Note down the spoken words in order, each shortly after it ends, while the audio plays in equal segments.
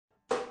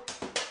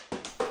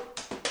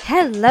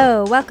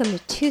Hello, welcome to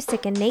Too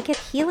Sick and Naked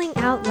Healing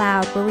Out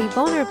Loud, where we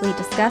vulnerably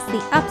discuss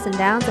the ups and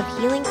downs of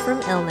healing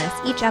from illness.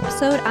 Each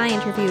episode, I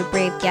interview a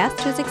brave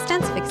guest who has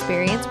extensive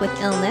experience with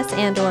illness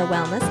and or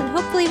wellness, and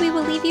hopefully we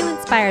will leave you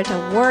inspired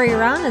to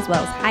warrior on as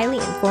well as highly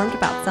informed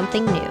about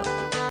something new.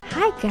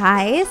 Hi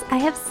guys, I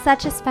have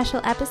such a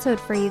special episode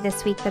for you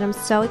this week that I'm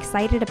so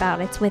excited about.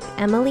 It's with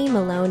Emily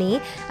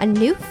Maloney, a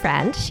new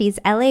friend. She's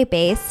LA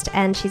based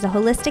and she's a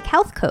holistic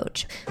health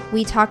coach.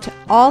 We talked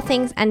all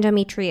things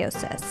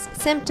endometriosis,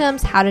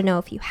 symptoms, how to know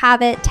if you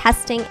have it,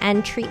 testing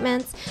and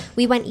treatments.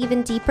 We went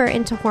even deeper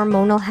into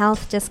hormonal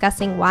health,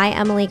 discussing why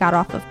Emily got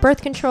off of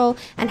birth control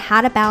and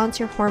how to balance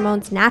your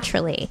hormones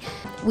naturally.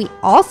 We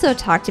also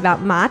talked about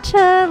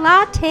matcha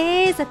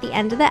lattes at the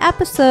end of the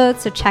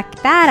episode, so check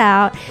that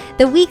out.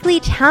 The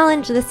weekly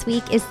challenge this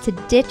week is to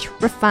ditch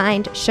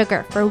refined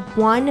sugar for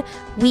 1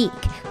 week.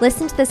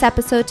 Listen to this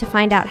episode to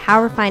find out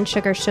how refined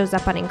sugar shows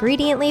up on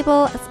ingredient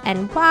labels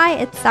and why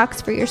it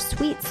sucks for your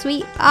sweet,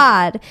 sweet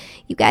bod.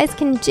 You guys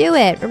can do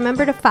it.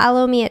 Remember to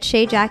follow me at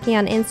Shay Jackie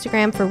on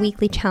Instagram for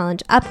weekly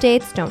challenge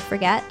updates. Don't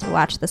forget to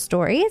watch the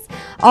stories.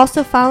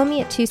 Also follow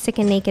me at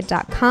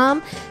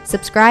twosickandnaked.com.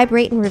 Subscribe,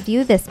 rate, and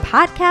review this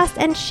podcast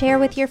and share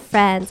with your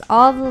friends.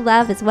 All the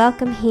love is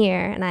welcome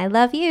here, and I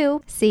love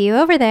you. See you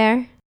over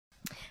there.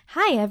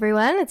 Hi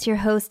everyone, it's your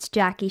host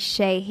Jackie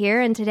Shay here,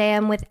 and today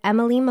I'm with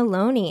Emily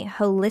Maloney,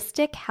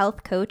 holistic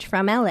health coach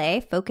from LA,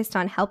 focused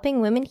on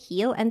helping women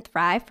heal and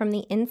thrive from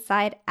the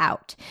inside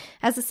out.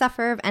 As a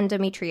sufferer of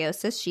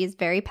endometriosis, she is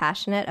very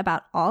passionate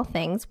about all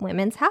things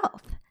women's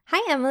health.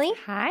 Hi, Emily.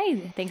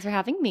 Hi. Thanks for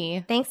having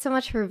me. Thanks so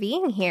much for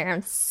being here.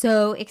 I'm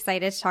so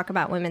excited to talk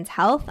about women's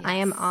health. Yes. I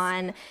am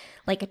on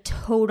like a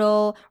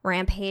total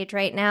rampage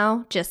right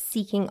now, just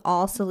seeking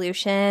all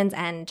solutions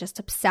and just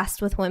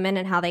obsessed with women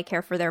and how they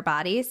care for their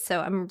bodies.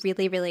 So I'm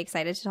really, really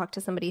excited to talk to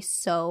somebody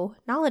so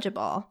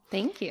knowledgeable.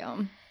 Thank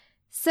you.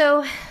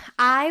 So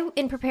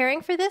in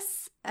preparing for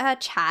this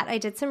chat, I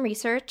did some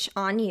research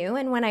on you.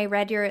 And when I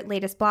read your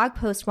latest blog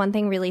post, one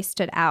thing really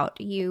stood out.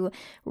 You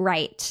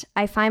write,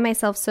 I find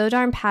myself so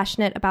darn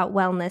passionate about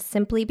wellness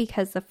simply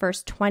because the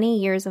first 20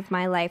 years of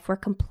my life were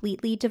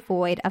completely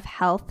devoid of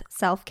health,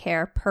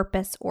 self-care,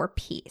 purpose, or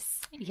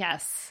peace.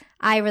 Yes.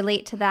 I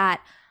relate to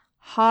that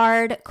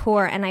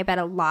hardcore, and I bet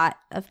a lot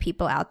of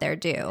people out there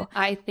do.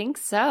 I think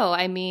so.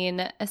 I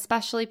mean,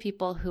 especially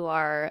people who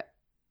are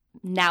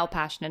now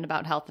passionate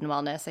about health and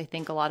wellness. I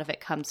think a lot of it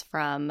comes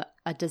from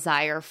a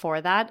desire for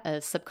that,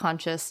 a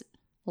subconscious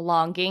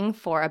longing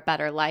for a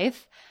better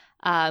life.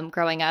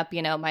 Growing up,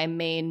 my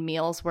main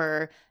meals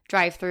were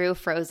drive-through,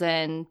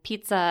 frozen,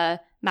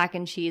 pizza, mac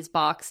and cheese,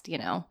 boxed,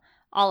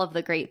 all of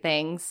the great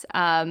things.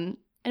 And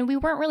we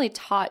weren't really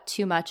taught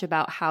too much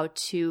about how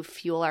to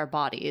fuel our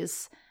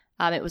bodies.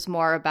 It was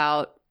more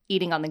about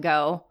eating on the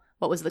go.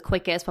 What was the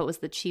quickest? What was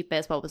the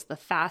cheapest? What was the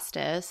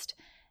fastest?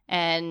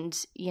 And,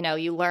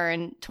 you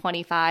learn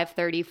 25,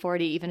 30,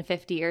 40, even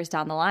 50 years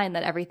down the line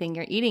that everything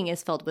you're eating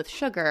is filled with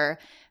sugar,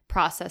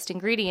 processed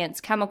ingredients,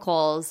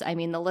 chemicals. I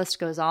mean, the list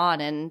goes on.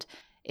 And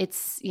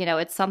it's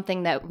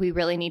something that we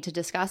really need to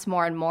discuss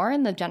more and more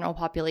in the general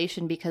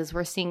population, because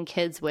we're seeing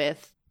kids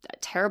with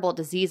terrible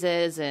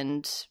diseases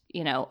and,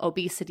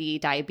 obesity,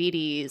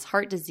 diabetes,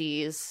 heart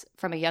disease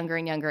from a younger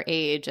and younger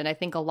age. And I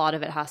think a lot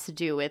of it has to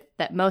do with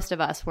that most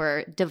of us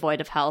were devoid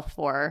of health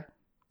for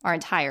our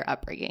entire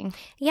upbringing.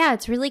 Yeah,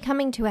 it's really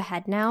coming to a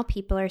head now.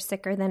 People are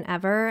sicker than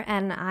ever.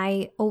 And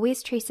I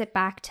always trace it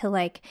back to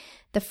like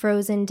the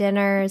frozen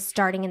dinners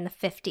starting in the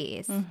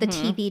 50s, the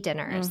TV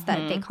dinners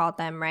that they called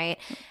them, right?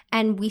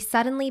 And we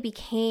suddenly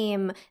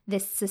became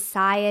this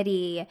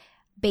society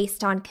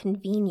based on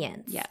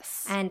convenience.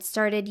 Yes. And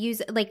started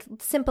use like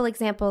simple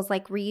examples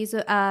like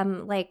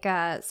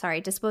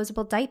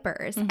disposable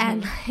diapers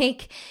and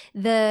like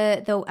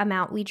the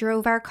amount we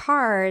drove our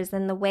cars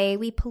and the way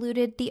we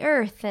polluted the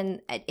earth, and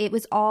it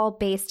was all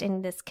based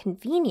in this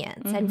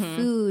convenience, and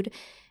food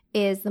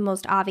is the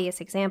most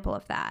obvious example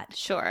of that.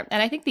 Sure.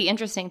 And I think the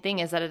interesting thing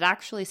is that it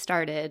actually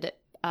started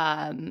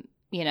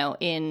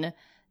in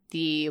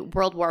the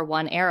World War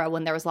I era,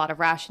 when there was a lot of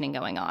rationing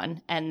going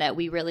on, and that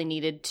we really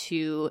needed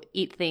to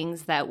eat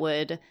things that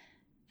would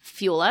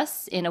fuel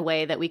us in a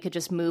way that we could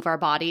just move our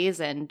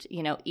bodies and,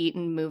 eat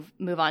and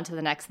move on to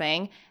the next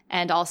thing,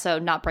 and also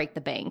not break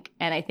the bank.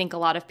 And I think a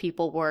lot of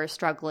people were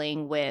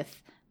struggling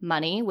with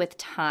money, with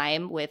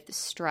time, with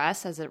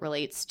stress as it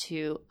relates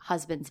to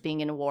husbands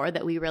being in war,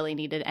 that we really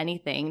needed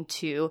anything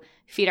to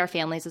feed our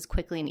families as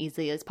quickly and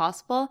easily as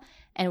possible.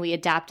 And we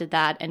adapted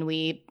that, and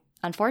we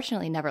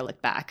unfortunately never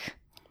looked back.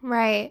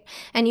 Right.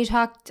 And you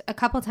talked a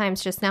couple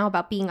times just now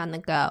about being on the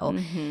go.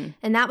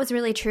 And that was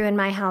really true in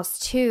my house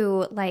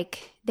too.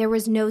 Like there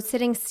was no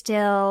sitting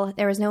still.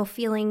 There was no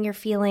feeling your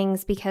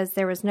feelings because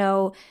there was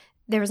no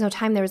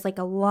time. There was like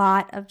a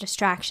lot of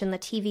distraction. The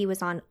TV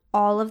was on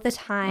all of the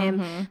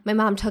time. My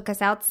mom took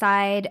us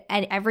outside,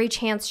 and every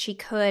chance she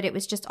could, it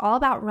was just all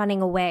about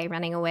running away.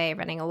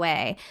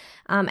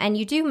 And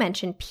you do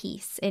mention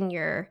peace in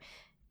your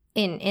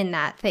in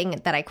that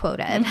thing that I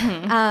quoted.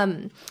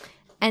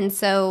 And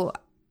so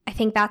I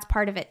think that's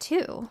part of it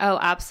too. Oh,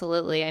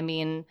 absolutely. I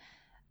mean,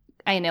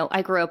 I know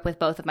I grew up with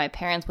both of my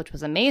parents, which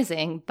was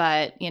amazing,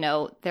 but,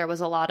 there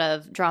was a lot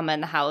of drama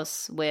in the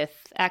house with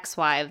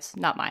ex-wives,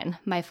 not mine,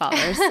 my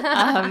father's,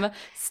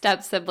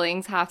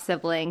 step-siblings,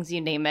 half-siblings,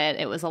 you name it.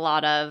 It was a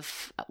lot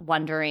of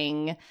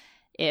wondering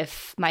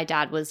if my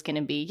dad was going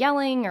to be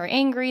yelling or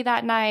angry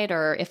that night,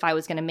 or if I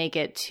was going to make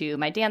it to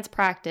my dance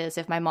practice,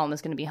 if my mom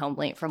was going to be home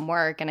late from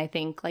work. And I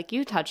think, like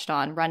you touched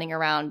on, running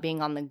around,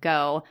 being on the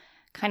go,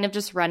 kind of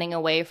just running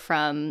away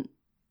from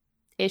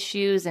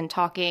issues and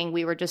talking.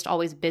 We were just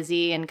always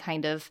busy and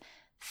kind of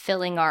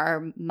filling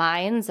our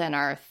minds and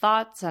our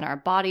thoughts and our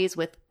bodies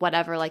with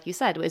whatever, like you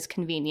said, was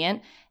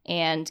convenient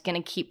and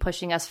going to keep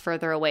pushing us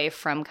further away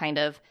from kind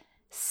of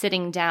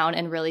sitting down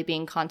and really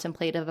being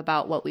contemplative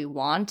about what we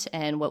want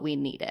and what we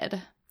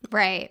needed.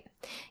 Right.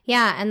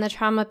 Yeah. And the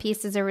trauma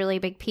piece is a really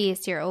big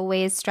piece. You're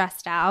always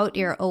stressed out.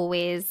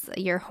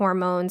 Your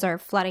hormones are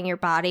flooding your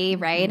body,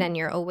 right? Mm-hmm. And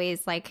you're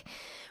always like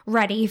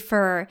ready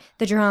for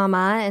the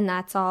drama, and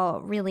that's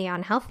all really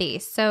unhealthy.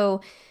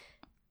 So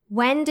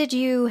when did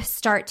you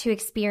start to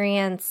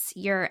experience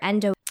your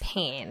endo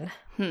pain?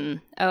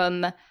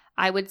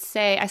 I would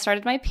say I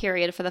started my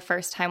period for the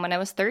first time when I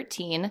was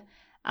 13.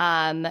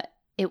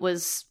 It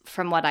was,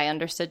 from what I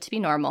understood, to be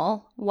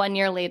normal. 1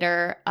 year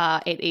later,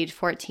 at age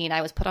 14,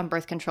 I was put on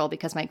birth control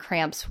because my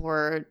cramps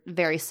were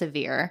very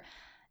severe.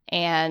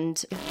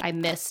 And I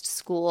missed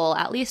school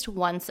at least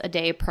once a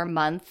day per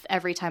month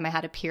every time I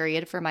had a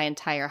period for my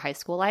entire high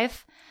school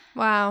life.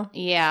 Wow.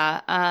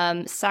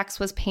 Yeah. Sex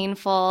was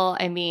painful.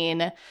 I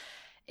mean,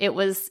 it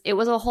was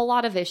a whole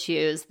lot of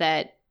issues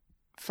that,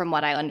 from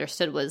what I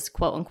understood, was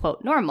quote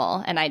unquote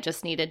normal. And I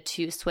just needed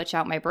to switch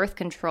out my birth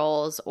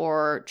controls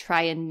or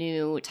try a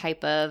new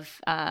type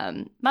of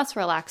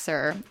muscle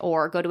relaxer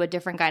or go to a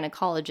different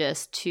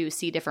gynecologist to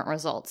see different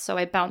results. So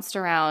I bounced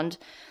around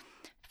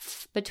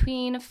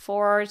between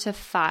 4 to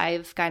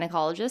 5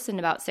 gynecologists in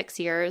about 6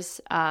 years,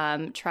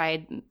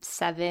 tried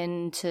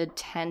 7 to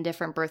 10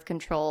 different birth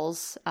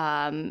controls,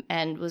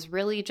 and was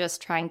really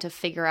just trying to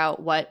figure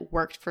out what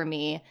worked for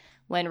me,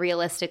 when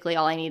realistically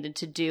all I needed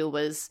to do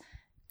was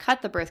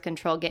cut the birth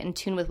control, get in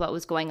tune with what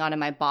was going on in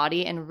my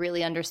body, and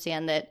really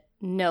understand that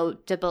no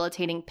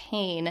debilitating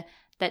pain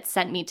that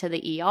sent me to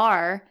the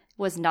ER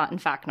was not in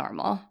fact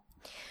normal.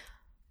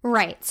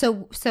 Right.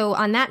 So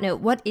on that note,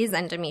 what is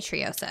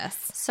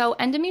endometriosis? So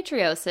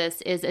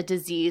endometriosis is a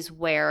disease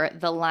where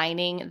the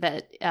lining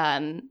that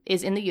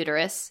is in the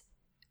uterus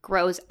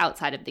grows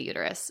outside of the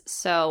uterus.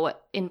 So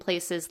in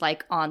places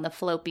like on the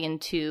fallopian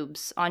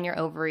tubes, on your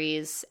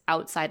ovaries,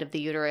 outside of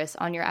the uterus,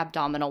 on your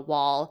abdominal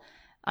wall,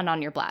 and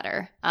on your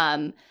bladder.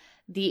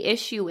 The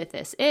issue with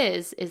this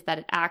is that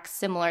it acts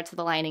similar to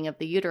the lining of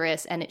the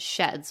uterus, and it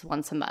sheds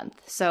once a month.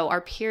 So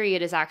our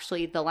period is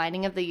actually the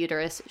lining of the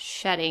uterus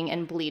shedding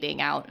and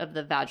bleeding out of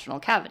the vaginal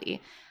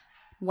cavity.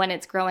 When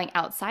it's growing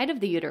outside of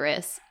the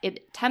uterus,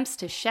 it attempts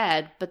to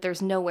shed, but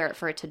there's nowhere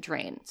for it to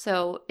drain.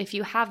 So if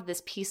you have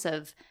this piece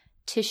of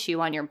tissue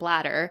on your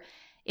bladder,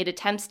 it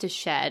attempts to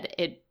shed,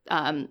 it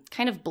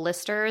kind of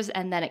blisters,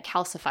 and then it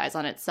calcifies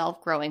on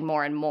itself, growing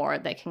more and more.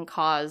 That can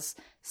cause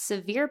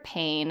severe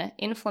pain,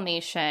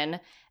 inflammation,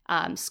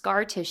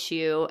 scar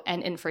tissue,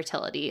 and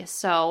infertility.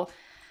 So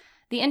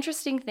the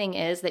interesting thing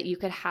is that you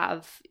could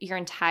have your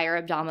entire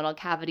abdominal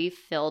cavity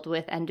filled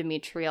with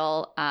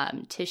endometrial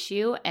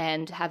tissue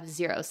and have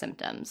zero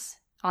symptoms.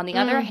 On the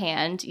other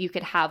hand, you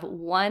could have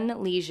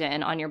one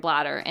lesion on your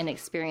bladder and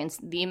experience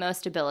the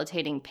most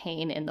debilitating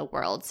pain in the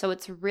world. So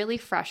it's really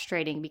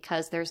frustrating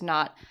because there's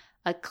not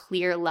a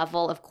clear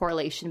level of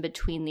correlation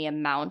between the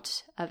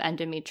amount of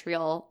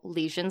endometrial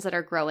lesions that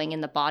are growing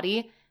in the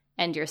body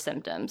and your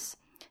symptoms.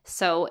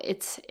 So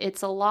it's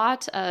a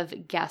lot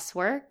of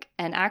guesswork,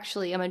 and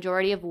actually a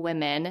majority of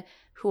women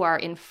who are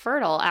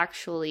infertile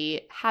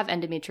actually have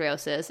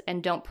endometriosis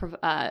and don't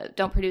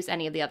produce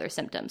any of the other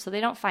symptoms. So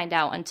they don't find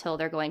out until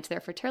they're going to their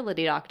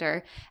fertility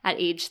doctor at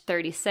age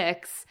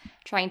 36,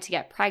 trying to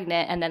get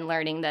pregnant, and then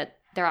learning that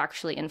they're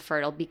actually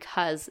infertile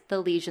because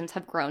the lesions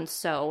have grown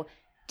so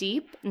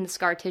deep and the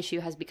scar tissue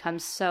has become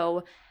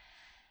so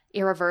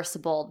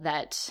irreversible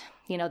that,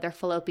 their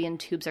fallopian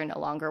tubes are no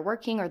longer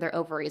working or their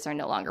ovaries are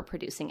no longer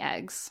producing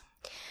eggs.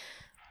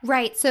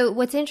 Right. So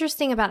what's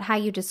interesting about how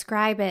you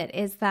describe it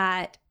is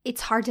that it's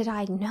hard to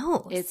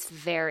diagnose. It's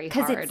very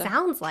hard. Because it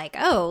sounds like,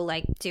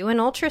 do an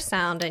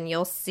ultrasound and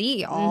you'll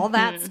see all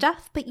that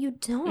stuff, but you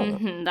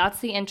don't. That's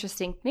the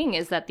interesting thing,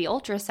 is that the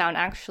ultrasound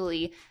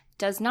actually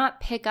does not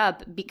pick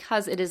up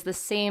because it is the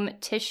same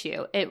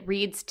tissue. It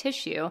reads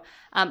tissue.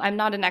 I'm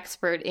not an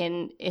expert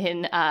in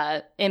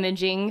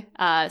imaging,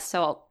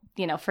 so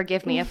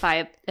forgive me if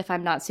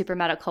I'm not super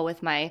medical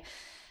with my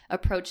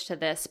approach to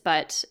this.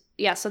 But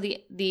yeah, so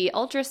the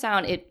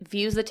ultrasound, it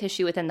views the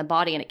tissue within the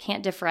body, and it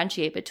can't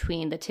differentiate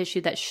between the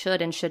tissue that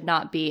should and should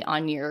not be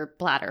on your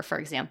bladder, for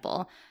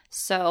example.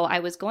 So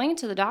I was going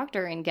to the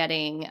doctor and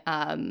getting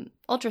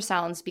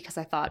ultrasounds because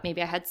I thought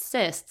maybe I had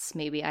cysts,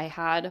 maybe I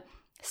had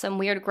some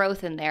weird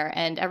growth in there,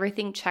 and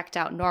everything checked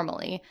out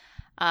normally.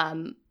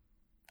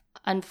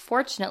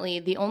 Unfortunately,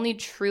 the only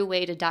true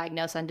way to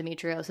diagnose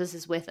endometriosis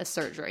is with a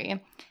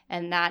surgery.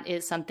 And that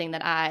is something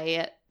that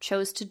I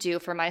chose to do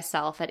for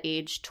myself at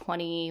age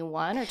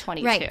 21 or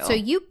 22. Right. So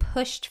you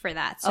pushed for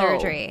that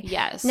surgery. Oh,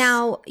 yes.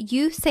 Now,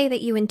 you say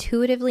that you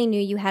intuitively knew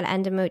you had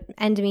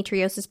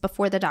endometriosis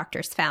before the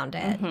doctors found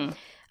it. Mhm.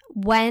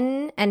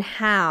 When and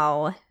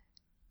how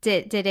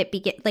did it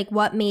begin? Like,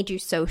 what made you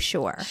so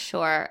sure?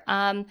 Sure.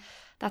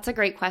 That's a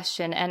great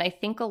question. And I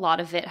think a lot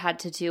of it had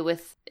to do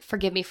with,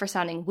 forgive me for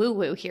sounding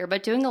woo-woo here,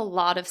 but doing a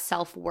lot of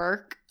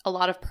self-work, a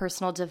lot of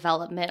personal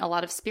development, a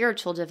lot of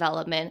spiritual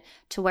development,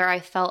 to where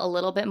I felt a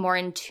little bit more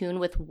in tune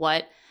with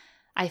what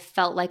I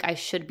felt like I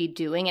should be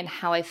doing and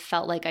how I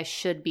felt like I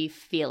should be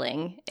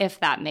feeling, if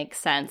that makes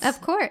sense.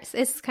 Of course.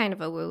 It's kind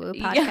of a woo-woo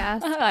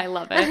podcast. Yeah, I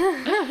love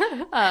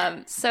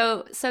it.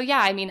 So yeah,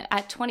 I mean,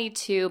 at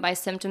 22, my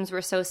symptoms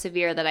were so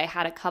severe that I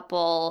had a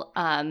couple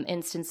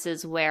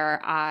instances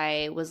where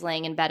I was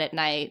laying in bed at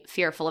night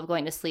fearful of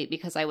going to sleep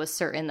because I was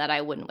certain that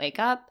I wouldn't wake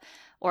up,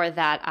 or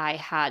that I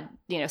had,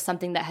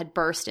 something that had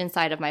burst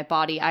inside of my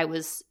body. I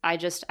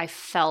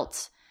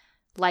felt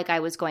like I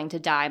was going to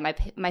die.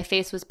 My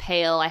face was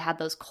pale. I had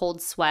those cold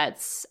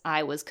sweats.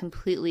 I was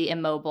completely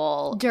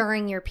immobile.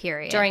 During your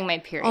period? During my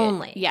period.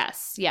 Only?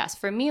 Yes.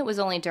 For me, it was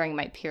only during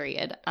my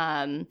period,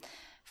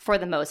 for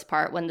the most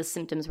part, when the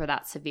symptoms were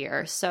that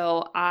severe.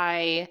 So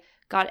I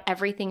got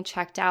everything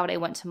checked out. I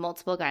went to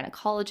multiple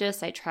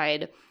gynecologists. I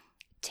tried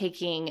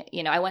taking,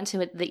 I went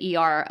to the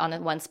ER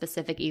on one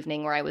specific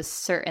evening where I was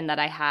certain that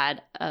I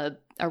had a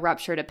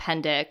ruptured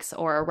appendix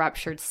or a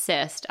ruptured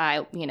cyst.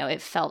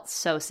 It felt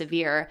so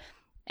severe.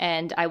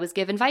 And I was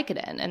given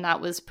Vicodin, and that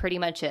was pretty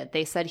much it.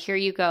 They said, here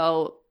you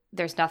go.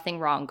 There's nothing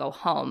wrong. Go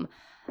home.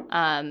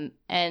 I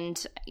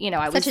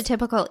was such a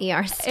typical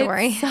ER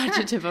story. It's such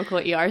a typical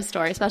ER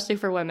story, especially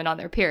for women on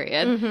their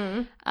period.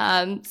 Mm-hmm.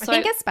 I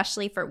think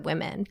especially for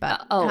women,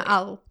 but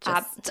I'll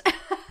just...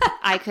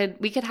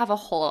 we could have a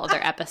whole other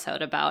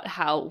episode about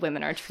how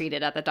women are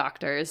treated at the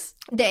doctors.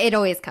 It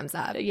always comes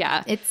up.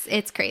 Yeah.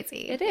 It's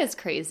crazy. It is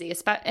crazy.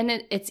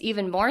 And it's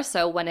even more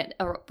so when it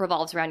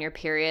revolves around your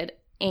period,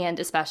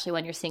 and especially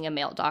when you're seeing a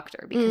male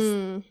doctor,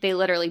 because they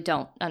literally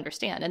don't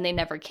understand, and they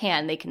never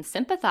can. They can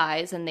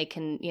sympathize, and they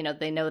can,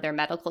 they know their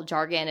medical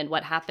jargon and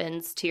what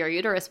happens to your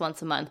uterus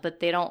once a month,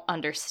 but they don't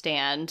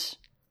understand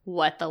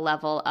what the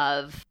level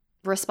of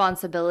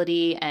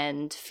responsibility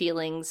and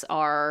feelings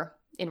are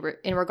in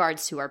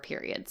regards to our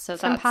period. So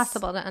it's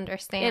impossible to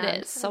understand.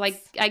 It is. So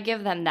I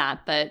give them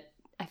that, but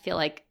I feel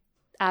like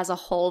as a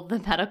whole, the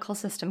medical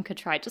system could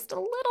try just a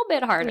little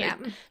bit harder. Yeah.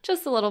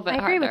 Just a little bit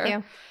harder. I agree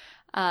with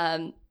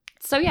you.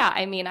 So yeah,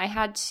 I mean, I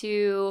had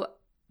to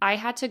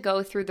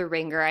go through the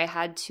ringer. I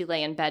had to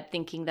lay in bed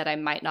thinking that I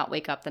might not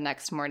wake up the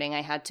next morning.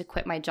 I had to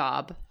quit my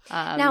job.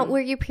 Now, were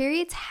your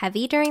periods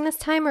heavy during this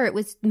time, or it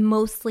was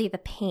mostly the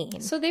pain?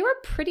 So they were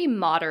pretty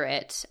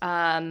moderate.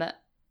 I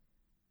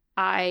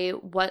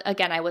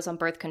was on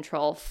birth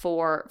control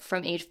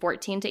from age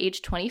 14 to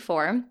age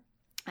 24.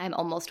 I'm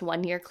almost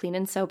 1 year clean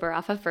and sober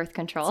off of birth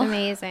control. It's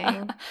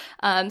amazing.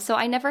 So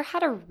I never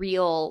had a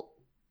real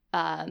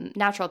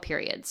natural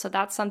period. So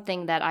that's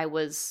something that I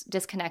was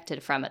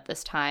disconnected from at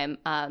this time.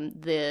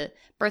 The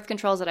birth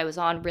controls that I was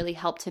on really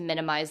helped to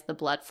minimize the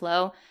blood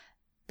flow,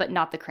 but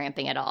not the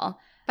cramping at all.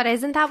 But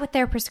isn't that what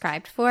they're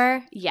prescribed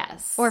for?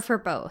 Yes. Or for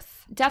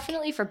both?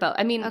 Definitely for both.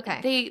 I mean,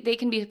 okay. they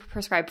can be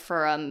prescribed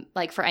for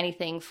for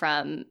anything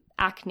from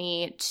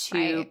acne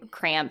to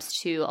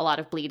cramps to a lot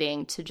of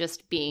bleeding to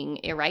just being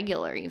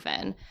irregular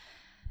even.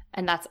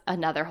 And that's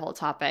another whole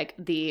topic.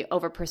 The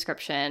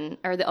overprescription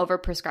or the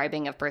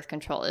overprescribing of birth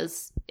control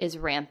is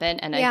rampant,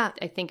 and I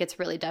think it's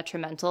really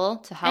detrimental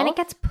to health. And it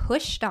gets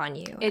pushed on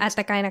you at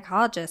the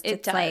gynecologist.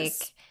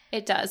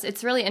 It does.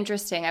 It's really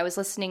interesting. I was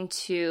listening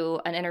to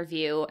an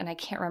interview, and I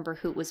can't remember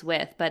who it was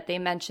with, but they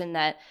mentioned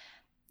that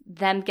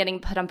them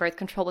getting put on birth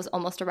control was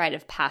almost a rite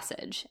of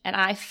passage. And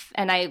I,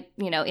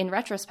 in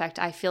retrospect,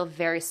 I feel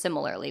very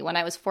similarly. When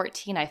I was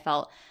 14, I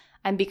felt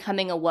I'm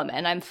becoming a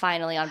woman. I'm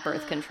finally on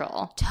birth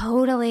control.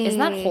 Totally. Isn't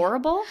that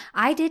horrible?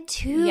 I did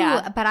too.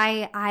 Yeah. But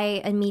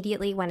I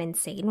immediately went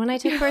insane when I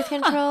took birth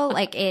control.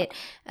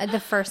 The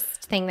first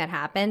thing that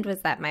happened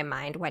was that my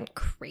mind went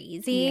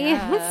crazy.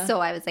 Yeah.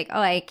 So I was like,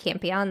 I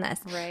can't be on this.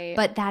 Right.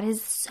 But that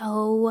is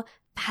so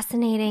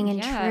fascinating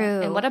and true.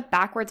 And what a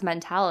backwards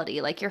mentality.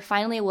 Like, you're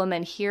finally a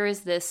woman. Here is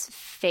this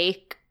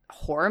fake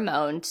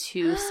hormone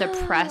to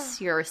suppress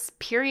your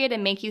period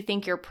and make you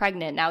think you're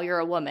pregnant. Now you're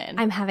a woman.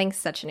 I'm having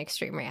such an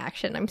extreme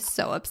reaction. I'm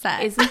so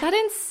upset. Isn't that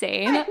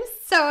insane? I'm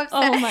so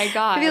upset. Oh my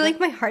God. I feel like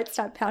my heart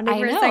stopped pounding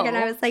for a second.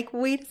 I was like,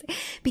 wait a second.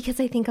 Because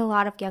I think a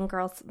lot of young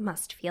girls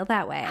must feel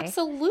that way.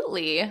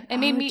 Absolutely. It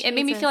made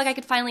me feel like I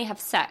could finally have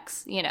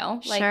sex,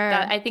 Like sure.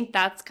 that, I think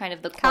that's kind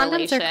of the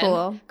correlation. Condoms are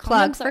cool.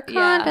 Plugs for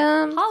condoms.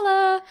 Yeah.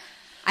 Holla.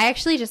 I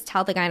actually just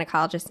tell the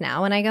gynecologist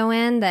now when I go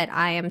in that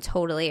I am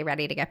totally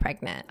ready to get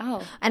pregnant.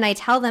 Oh. And I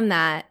tell them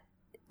that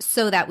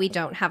so that we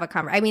don't have a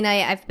conversation. I mean,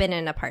 I've been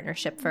in a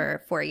partnership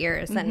for 4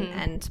 years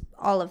and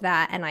all of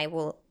that, and I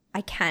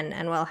can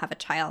and will have a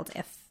child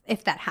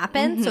if that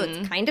happens. So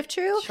it's kind of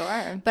true.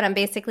 Sure. But I'm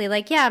basically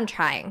like, yeah, I'm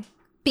trying.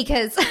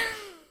 Because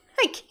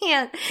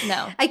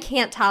I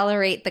can't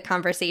tolerate the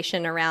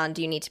conversation around,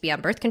 do you need to be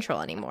on birth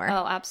control anymore?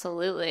 Oh,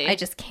 absolutely. I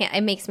just can't.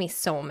 It makes me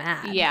so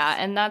mad. Yeah,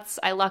 and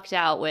I lucked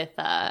out with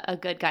a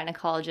good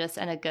gynecologist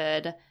and a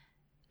good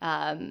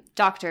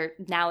doctor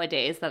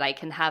nowadays that I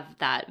can have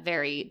that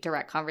very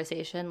direct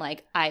conversation.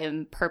 Like, I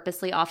am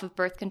purposely off of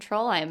birth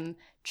control. I'm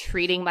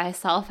treating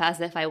myself as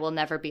if I will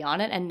never be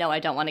on it. And no, I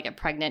don't want to get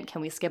pregnant.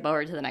 Can we skip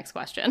over to the next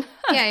question?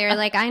 Yeah, you're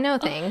like, I know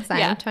things.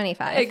 I'm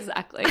 25.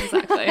 Exactly.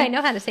 I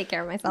know how to take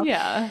care of myself.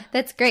 Yeah.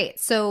 That's great.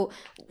 So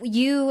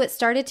you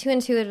started to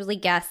intuitively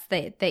guess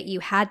that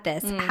you had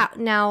this.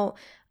 Now,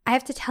 I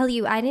have to tell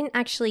you, I didn't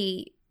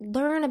actually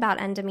learn about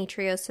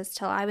endometriosis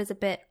till I was a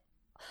bit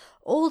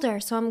older.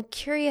 So I'm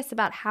curious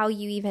about how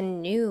you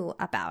even knew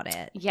about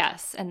it.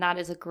 Yes, and that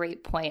is a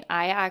great point.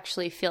 I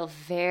actually feel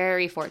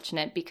very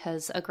fortunate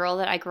because a girl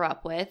that I grew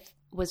up with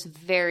was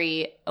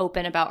very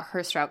open about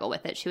her struggle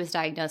with it. She was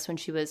diagnosed when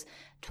she was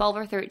 12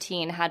 or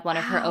 13, had one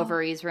of her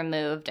ovaries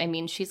removed. I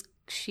mean,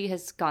 she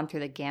has gone through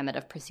the gamut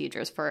of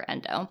procedures for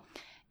endo.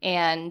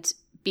 And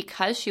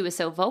because she was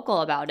so vocal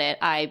about it,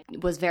 I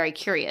was very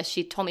curious.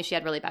 She told me she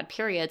had really bad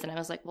periods, and I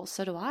was like, well,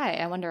 so do I.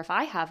 I wonder if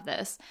I have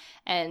this.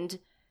 And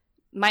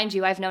mind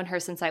you, I've known her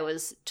since I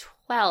was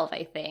 12,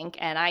 I think,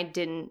 and I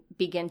didn't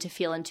begin to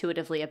feel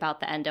intuitively about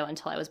the endo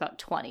until I was about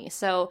 20.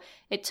 So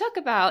it took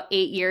about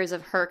 8 years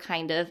of her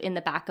kind of in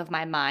the back of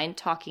my mind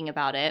talking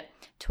about it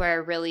to where I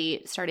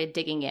really started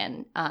digging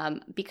in.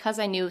 Because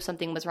I knew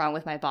something was wrong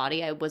with my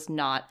body, I was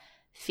not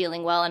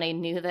feeling well, and I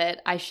knew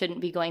that I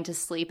shouldn't be going to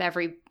sleep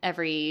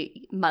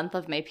every month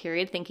of my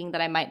period thinking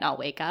that I might not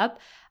wake up.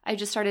 I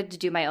just started to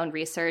do my own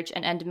research,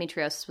 and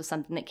endometriosis was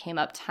something that came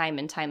up time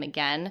and time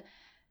again.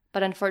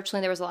 But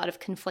unfortunately, there was a lot of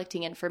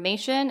conflicting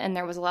information, and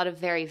there was a lot of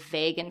very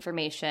vague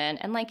information.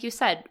 And like you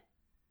said,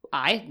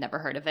 I had never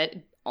heard of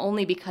it.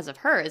 Only because of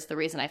her is the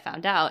reason I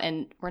found out.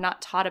 And we're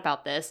not taught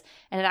about this.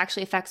 And it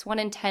actually affects 1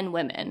 in 10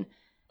 women.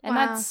 And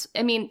that's,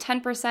 I mean,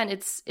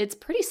 10%, it's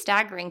pretty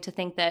staggering to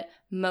think that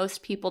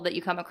most people that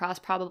you come across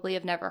probably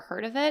have never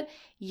heard of it.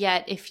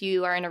 Yet if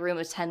you are in a room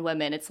with 10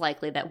 women, it's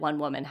likely that 1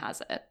 woman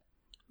has it.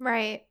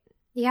 Right.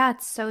 Yeah,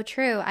 it's so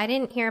true. I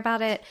didn't hear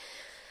about it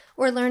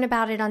or learn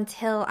about it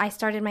until I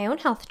started my own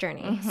health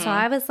journey. So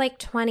I was like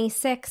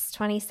 26,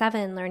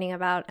 27 learning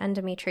about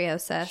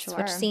endometriosis,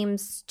 which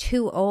seems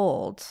too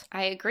old.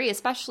 I agree,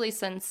 especially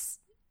since,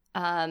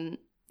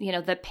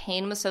 the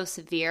pain was so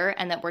severe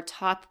and that we're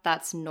taught that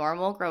that's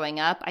normal growing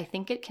up. I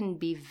think it can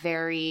be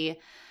very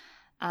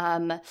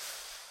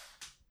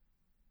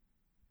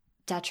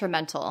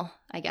detrimental,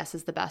 I guess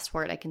is the best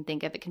word I can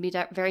think of. It can be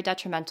very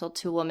detrimental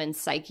to a woman's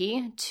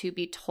psyche to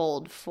be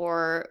told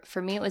for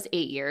me, it was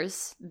 8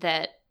 years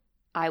that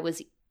I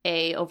was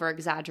A,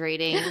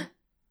 over-exaggerating,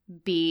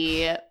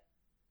 B,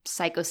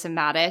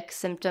 psychosomatic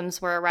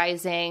symptoms were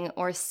arising,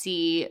 or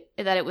C,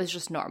 that it was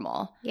just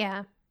normal.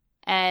 Yeah.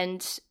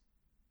 And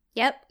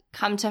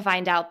come to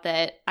find out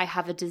that I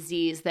have a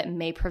disease that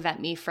may prevent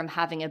me from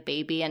having a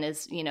baby and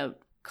is,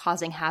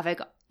 causing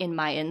havoc in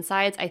my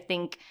insides, I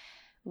think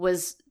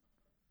was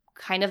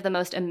kind of the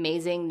most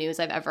amazing news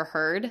I've ever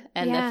heard.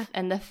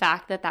 And the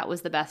fact that that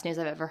was the best news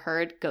I've ever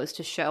heard goes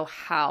to show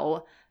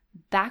how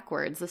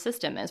backwards the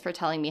system is for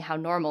telling me how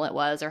normal it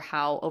was or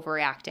how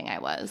overreacting I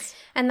was.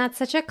 And that's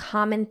such a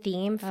common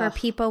theme for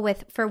people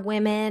for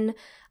women.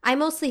 I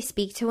mostly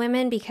speak to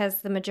women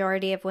because the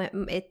majority of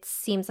women, it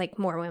seems like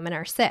more women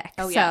are sick.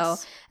 Oh,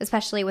 yes. So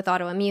especially with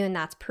autoimmune,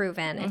 that's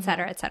proven, et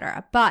cetera, et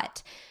cetera.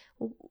 But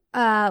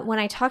when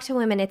I talk to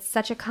women, it's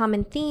such a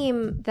common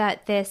theme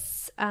that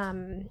this,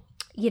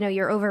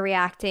 you're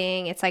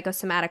overreacting, it's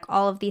psychosomatic,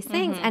 all of these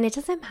things. And it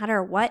doesn't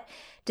matter what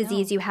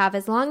disease you have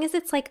as long as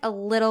it's like a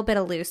little bit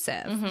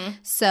elusive.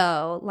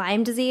 So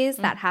Lyme disease,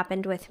 that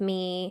happened with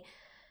me.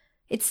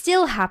 It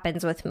still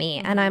happens with me.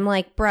 And I'm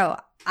like, bro,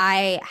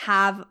 I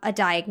have a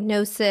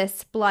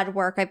diagnosis, blood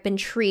work, I've been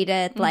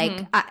treated.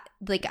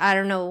 I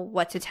don't know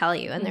what to tell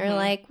you. And they're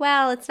like,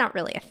 well, it's not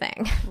really a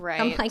thing. Right.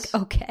 I'm like,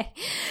 okay.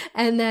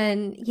 And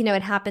then,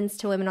 it happens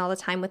to women all the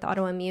time with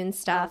autoimmune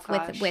stuff,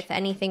 with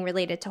anything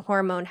related to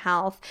hormone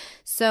health.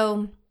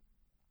 So,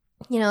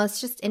 it's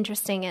just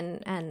interesting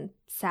and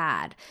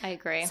sad. I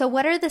agree. So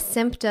what are the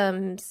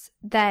symptoms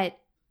that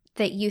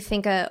you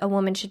think a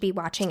woman should be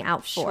watching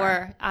out for?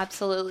 Sure,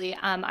 absolutely.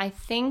 I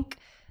think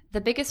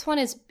the biggest one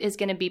is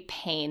going to be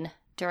pain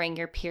during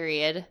your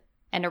period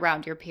and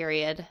around your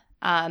period.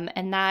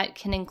 And that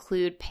can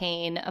include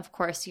pain, of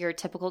course, your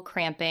typical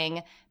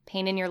cramping,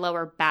 pain in your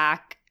lower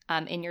back,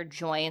 in your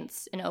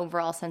joints, an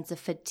overall sense of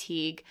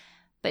fatigue.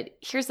 But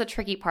here's the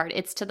tricky part.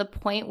 It's to the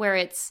point where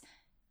it's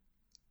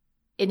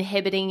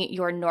inhibiting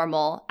your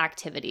normal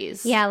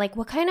activities. Yeah, like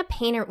what kind of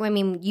pain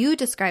you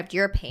described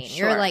your pain.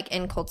 Sure. You're like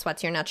in cold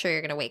sweats, you're not sure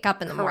you're going to wake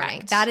up in the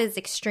morning. That is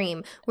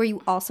extreme. Were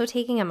you also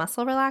taking a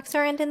muscle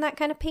relaxer and in that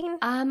kind of pain?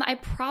 I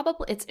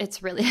probably,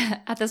 it's really,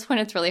 at this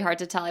point, it's really hard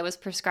to tell. I was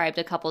prescribed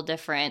a couple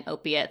different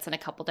opiates and a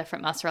couple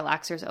different muscle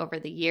relaxers over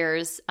the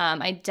years.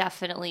 I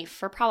definitely,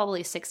 for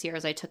probably 6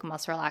 years, I took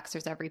muscle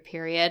relaxers every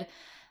period.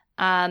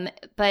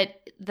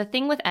 But the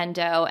thing with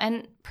endo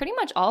and pretty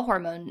much all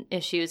hormone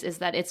issues is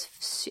that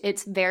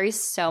it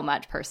varies so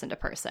much person to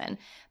person.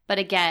 But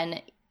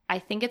again, I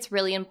think it's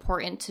really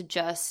important to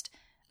just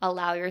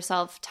allow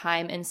yourself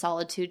time in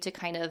solitude to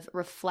kind of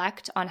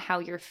reflect on how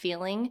you're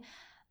feeling,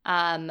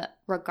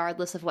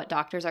 regardless of what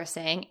doctors are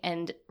saying,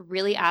 and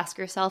really ask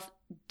yourself,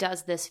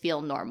 does this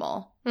feel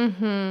normal?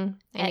 Mm-hmm.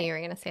 I knew you were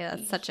going to say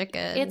that's such a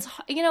good... It's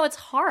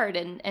hard,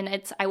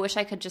 and I wish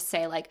I could just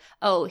say like,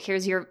 oh,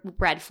 here's your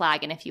red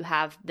flag, and if you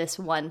have this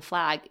one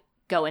flag,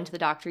 go into the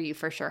doctor, you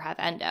for sure have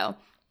endo.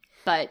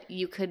 But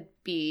you could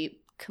be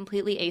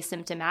completely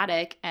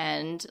asymptomatic,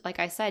 and like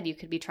I said, you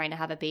could be trying to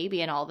have a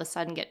baby and all of a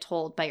sudden get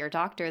told by your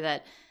doctor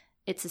that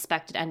it's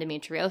suspected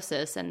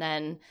endometriosis, and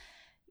then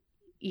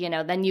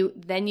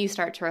then you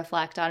start to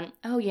reflect on,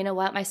 oh, you know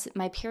what,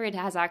 my period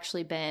has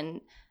actually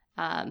been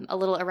a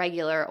little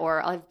irregular,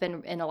 or I've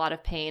been in a lot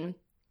of pain.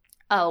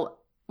 Oh,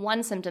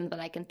 one symptom that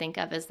I can think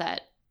of is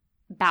that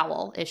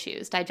bowel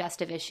issues,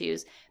 digestive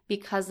issues,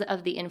 because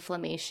of the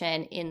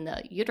inflammation in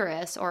the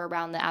uterus or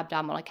around the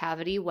abdominal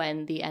cavity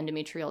when the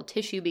endometrial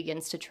tissue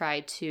begins to try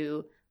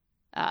to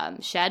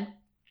shed.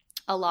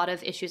 A lot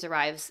of issues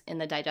arise in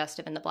the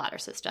digestive and the bladder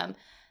system.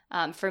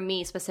 For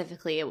me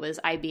specifically, it was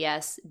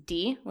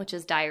IBS-D, which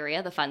is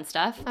diarrhea, the fun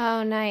stuff.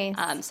 Oh,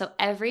 nice. So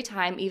every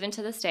time, even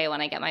to this day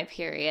when I get my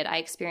period, I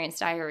experience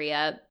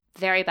diarrhea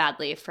very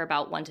badly for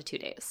about 1 to 2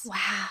 days.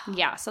 Wow.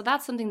 Yeah, so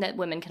that's something that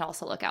women can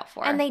also look out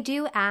for. And they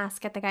do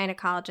ask at the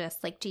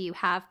gynecologist, like, do you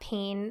have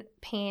pain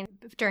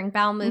during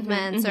bowel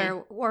movements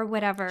or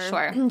whatever?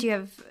 Sure. Do you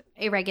have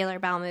irregular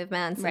bowel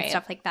movements and Right.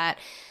 stuff like that?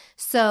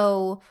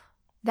 So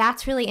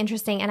that's really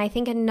interesting. And I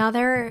think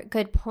another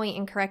good point,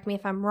 and correct me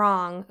if I'm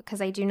wrong, because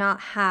I do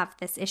not have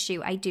this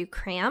issue. I do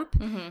cramp,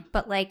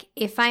 but like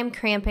if I'm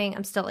cramping,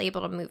 I'm still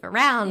able to move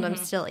around. I'm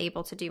still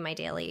able to do my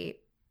daily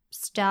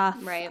stuff.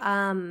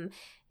 Right.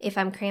 If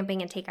I'm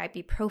cramping and take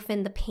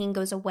ibuprofen, the pain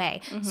goes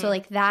away. So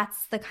like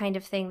that's the kind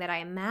of thing that I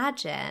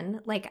imagine.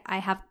 Like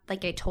I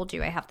told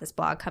you, I have this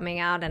blog coming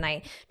out, and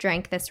I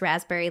drank this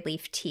raspberry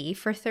leaf tea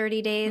for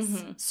 30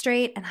 days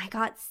straight, and I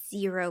got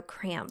 0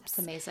 cramps. It's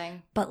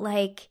amazing. But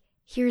like,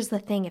 here's the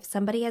thing. If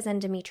somebody has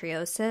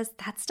endometriosis,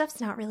 that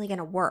stuff's not really going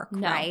to work,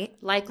 right?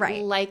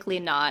 Likely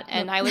not.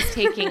 And I was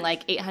taking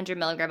like 800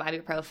 milligram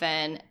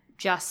ibuprofen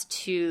just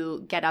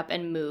to get up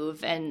and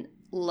move and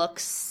look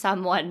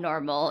somewhat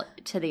normal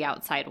to the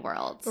outside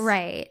world.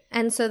 Right.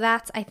 And so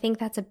I think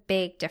that's a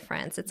big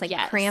difference. It's like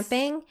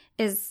cramping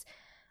is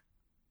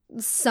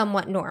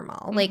somewhat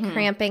normal. Like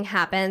cramping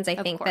happens. I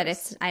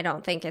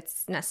don't think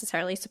it's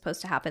necessarily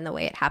supposed to happen the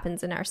way it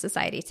happens in our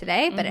society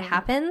today, but it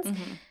happens.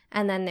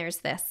 And then there's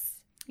this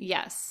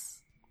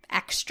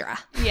extra.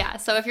 Yeah.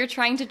 So if you're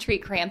trying to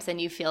treat cramps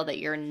and you feel that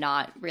you're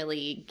not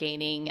really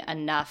gaining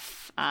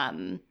enough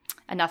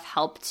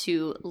help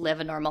to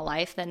live a normal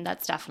life, then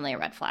that's definitely a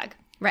red flag.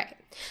 Right.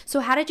 So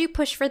how did you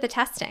push for the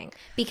testing?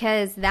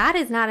 Because that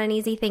is not an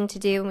easy thing to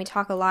do, and we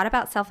talk a lot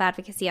about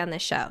self-advocacy on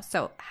this show.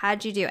 So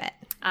how'd you do it?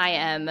 I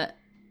am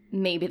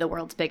maybe the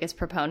world's biggest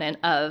proponent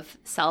of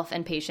self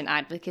and patient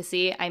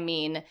advocacy. I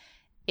mean,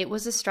 it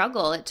was a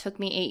struggle. It took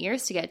me 8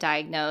 years to get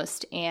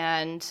diagnosed,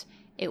 and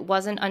it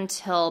wasn't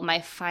until my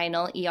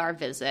final ER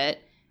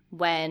visit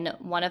when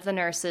one of the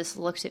nurses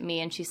looked at me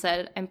and she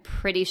said, "I'm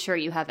pretty sure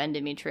you have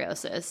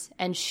endometriosis."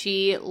 And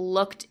she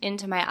looked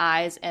into my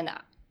eyes and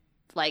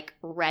like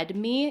read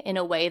me in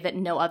a way that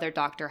no other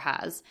doctor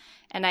has.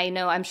 And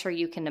I'm sure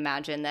you can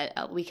imagine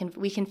that we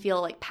can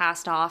feel like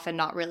passed off and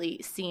not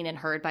really seen and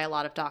heard by a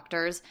lot of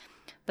doctors.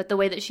 But the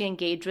way that she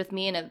engaged with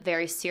me in a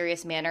very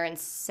serious manner and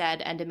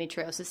said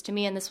endometriosis to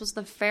me, and this was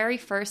the very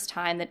first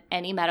time that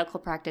any medical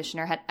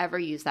practitioner had ever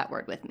used that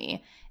word with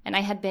me. And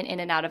I had been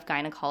in and out of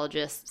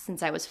gynecologists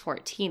since I was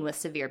 14 with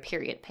severe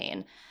period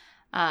pain.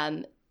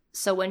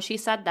 So when she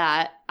said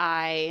that,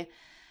 I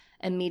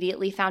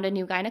immediately found a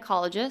new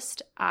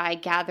gynecologist. I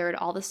gathered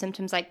all the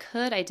symptoms I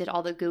could. I did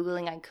all the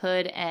Googling I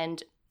could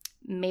and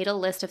made a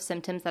list of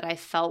symptoms that I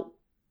felt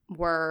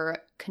were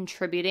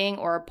contributing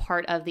or a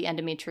part of the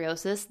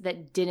endometriosis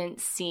that didn't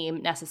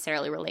seem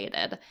necessarily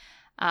related.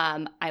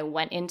 I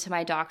went into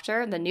my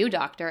doctor, the new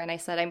doctor, and I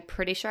said, "I'm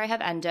pretty sure I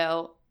have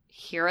endo.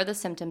 Here are the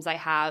symptoms I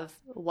have.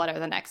 What are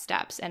the next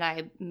steps?" And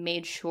I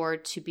made sure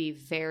to be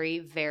very,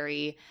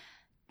 very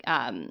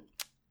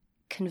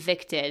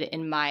convicted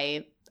in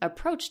my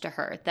approach to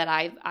her, that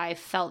I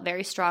felt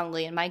very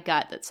strongly in my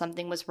gut that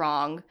something was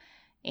wrong.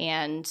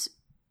 And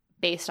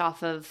based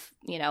off of,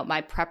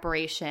 my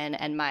preparation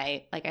and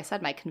my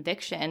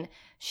conviction,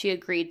 she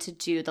agreed to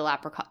do the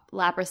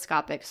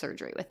laparoscopic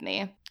surgery with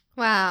me.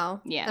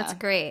 Wow. Yeah. That's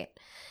great.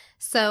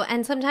 So,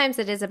 and sometimes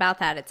it is about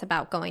that. It's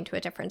about going to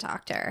a different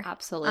doctor.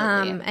 Absolutely.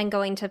 And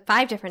going to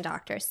 5 different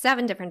doctors,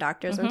 7 different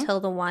doctors until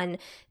the one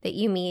that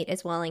you meet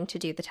is willing to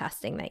do the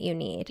testing that you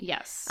need.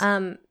 Yes.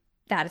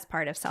 That is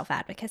part of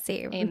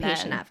self-advocacy and Amen.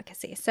 patient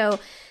advocacy. So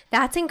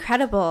that's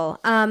incredible.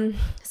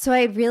 So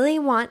I really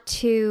want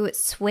to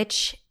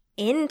switch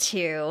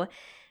into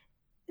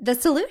the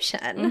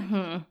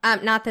solution.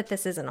 Not that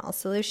this isn't all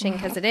solution,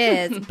 because it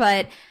is,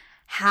 but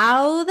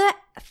how the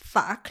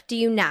fuck do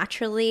you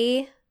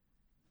naturally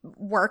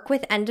work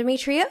with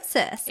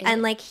endometriosis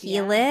and like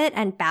heal it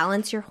and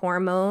balance your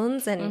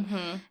hormones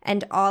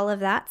and all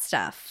of that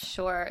stuff?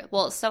 Sure.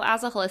 Well, so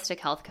as a holistic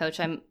health coach,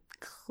 I'm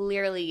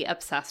clearly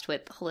obsessed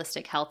with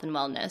holistic health and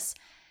wellness.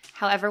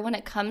 However, when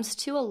it comes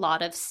to a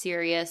lot of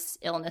serious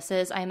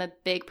illnesses, I am a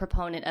big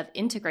proponent of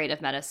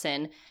integrative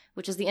medicine,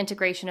 which is the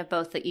integration of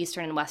both the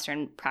Eastern and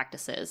Western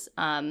practices.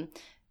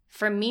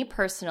 For me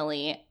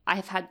personally,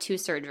 I've had 2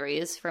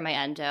 surgeries for my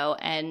endo,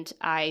 and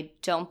I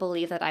don't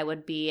believe that I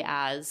would be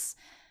as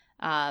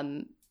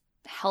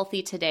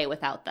healthy today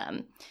without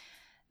them.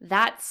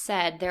 That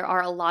said, there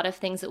are a lot of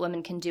things that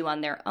women can do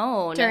on their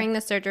own. During the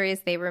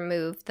surgeries, they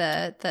remove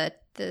the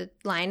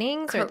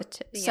linings or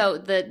So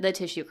the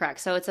tissue, correct.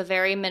 So it's a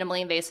very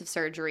minimally invasive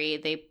surgery.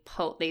 They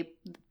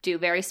do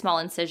very small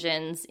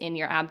incisions in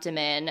your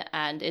abdomen,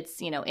 and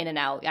it's, in and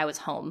out. I was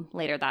home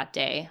later that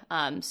day.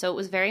 So it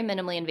was very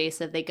minimally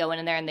invasive. They go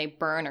in there and they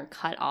burn or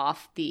cut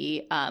off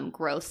the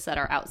growths that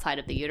are outside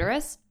of the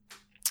uterus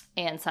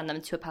and send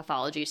them to a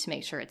pathology to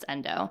make sure it's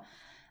endo.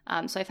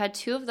 So I've had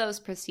 2 of those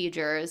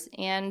procedures,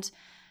 and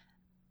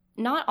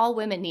not all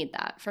women need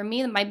that. For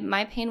me,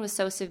 my pain was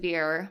so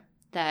severe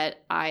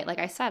that like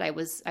I said, I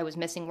was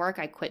missing work.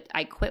 I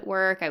quit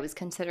work. I was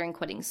considering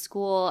quitting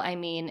school. I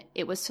mean,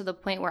 it was to the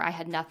point where I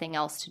had nothing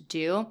else to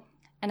do.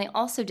 And I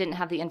also didn't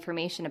have the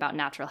information about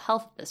natural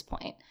health at this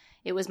point.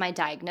 It was my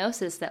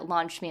diagnosis that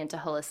launched me into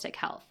holistic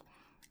health.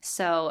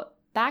 So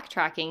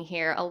backtracking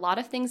here, a lot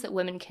of things that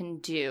women can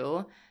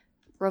do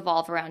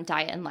revolve around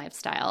diet and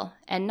lifestyle.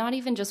 And not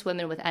even just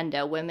women with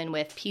endo, women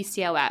with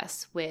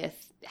PCOS,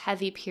 with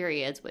heavy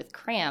periods, with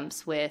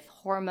cramps, with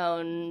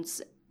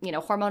hormones,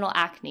 hormonal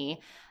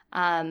acne.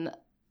 A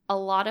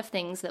lot of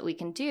things that we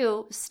can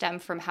do stem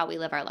from how we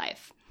live our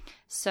life.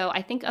 So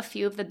I think a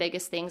few of the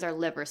biggest things are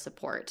liver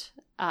support.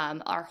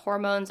 Our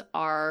hormones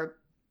are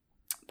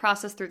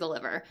processed through the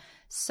liver.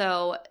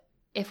 So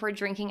if we're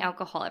drinking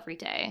alcohol every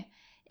day,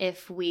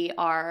 if we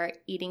are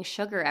eating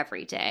sugar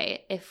every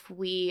day, if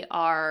we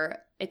are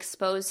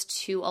exposed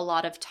to a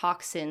lot of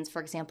toxins,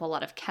 for example, a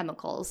lot of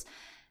chemicals,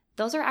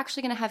 those are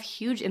actually going to have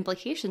huge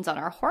implications on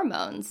our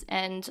hormones.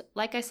 And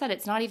like I said,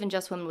 it's not even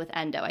just women with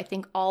endo. I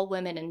think all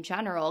women in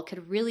general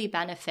could really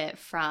benefit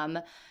from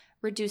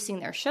reducing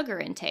their sugar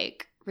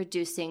intake,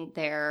 reducing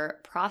their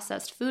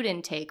processed food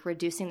intake,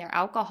 reducing their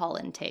alcohol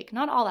intake.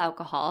 Not all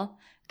alcohol.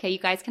 Okay, you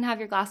guys can have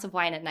your glass of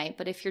wine at night,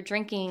 but if you're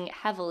drinking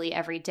heavily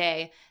every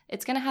day,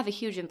 it's going to have a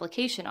huge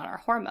implication on our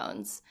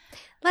hormones.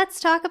 Let's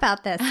talk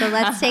about this. So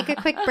let's take a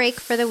quick break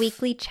for the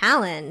weekly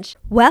challenge.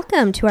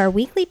 Welcome to our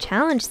weekly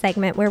challenge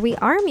segment where we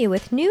arm you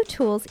with new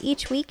tools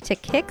each week to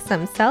kick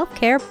some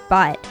self-care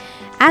butt.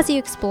 As you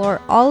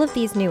explore all of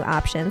these new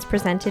options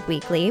presented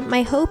weekly,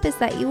 my hope is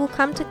that you will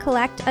come to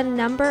collect a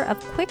number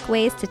of quick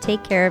ways to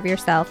take care of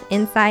yourself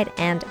inside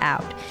and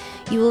out.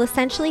 You will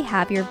essentially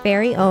have your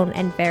very own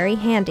and very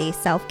handy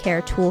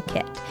self-care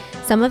toolkit.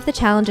 Some of the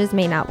challenges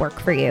may not work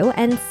for you,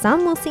 and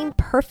some will seem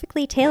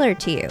perfectly tailored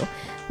to you.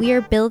 We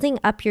are building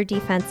up your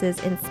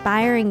defenses,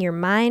 inspiring your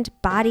mind,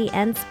 body,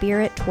 and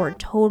spirit toward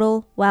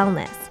total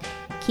wellness.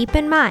 Keep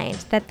in mind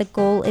that the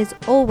goal is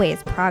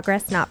always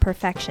progress, not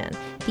perfection.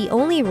 The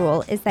only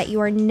rule is that you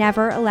are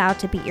never allowed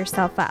to beat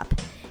yourself up.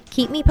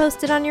 Keep me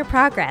posted on your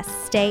progress.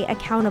 Stay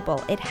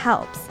accountable. It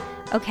helps.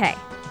 Okay,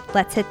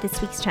 let's hit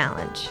this week's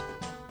challenge.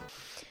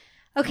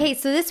 Okay,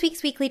 so this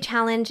week's weekly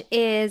challenge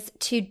is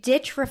to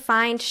ditch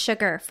refined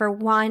sugar for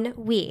 1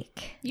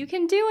 week. You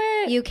can do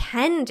it. You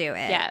can do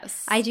it.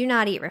 Yes. I do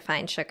not eat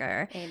refined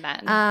sugar.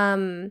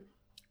 Amen.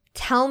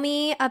 Tell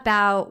me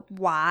about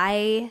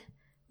why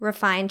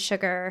refined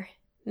sugar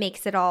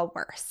makes it all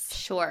worse.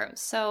 Sure.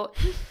 So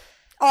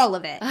all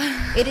of it.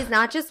 It is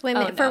not just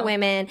women for no.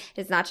 women.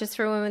 It's not just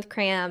for women with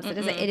cramps. It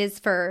is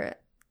for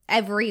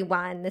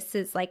everyone. This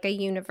is like a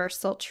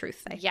universal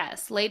truth.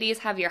 Yes. Ladies,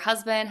 have your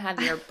husband, have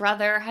your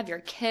brother, have your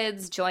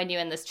kids join you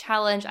in this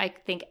challenge. I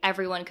think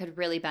everyone could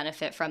really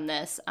benefit from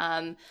this.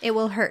 It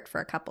will hurt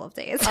for a couple of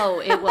days. Oh,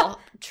 it will.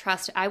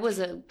 Trust. I was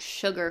a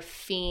sugar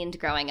fiend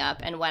growing up,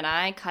 and when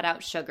I cut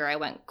out sugar, I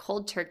went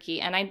cold turkey,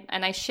 and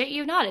I shit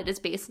you not, it is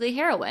basically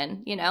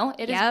heroin.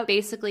 It is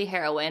basically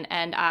heroin,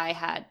 and I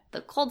had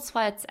the cold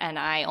sweats, and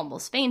I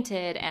almost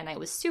fainted, and I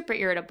was super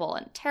irritable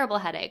and terrible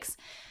headaches.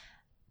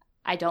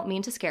 I don't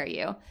mean to scare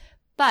you,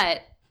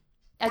 but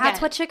again,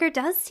 that's what sugar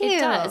does to you. It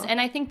does. And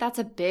I think that's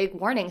a big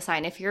warning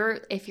sign. If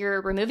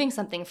you're removing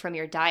something from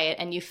your diet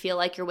and you feel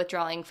like you're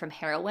withdrawing from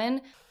heroin,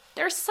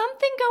 there's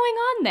something going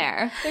on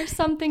there. There's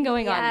something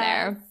going on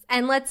there.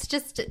 And let's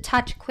just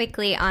touch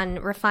quickly on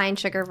refined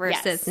sugar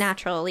versus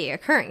naturally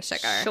occurring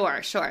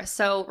sugar. Sure.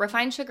 So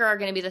refined sugar are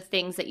going to be the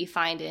things that you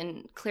find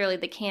in clearly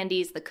the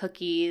candies, the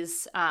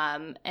cookies,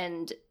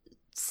 and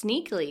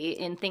sneakily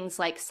in things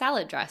like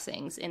salad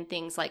dressings, in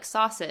things like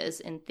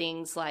sauces, in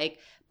things like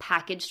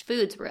packaged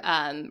foods,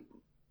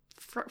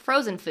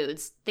 frozen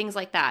foods, things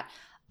like that.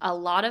 A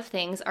lot of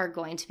things are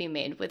going to be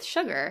made with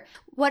sugar.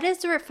 What does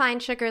the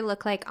refined sugar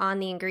look like on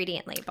the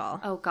ingredient label?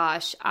 Oh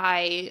gosh,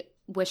 I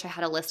wish I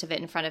had a list of it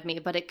in front of me,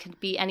 but it could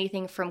be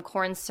anything from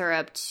corn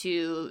syrup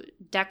to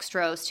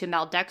dextrose to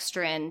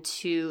maltodextrin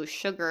to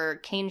sugar,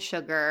 cane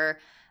sugar,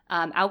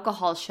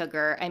 alcohol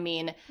sugar. I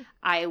mean,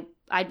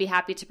 I'd be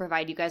happy to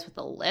provide you guys with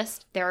a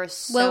list. There are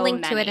so many. We'll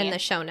link to it in the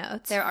show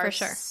notes. There are for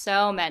sure.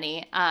 so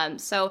many.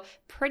 So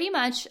pretty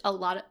much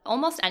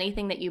almost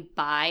anything that you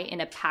buy in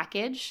a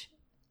package,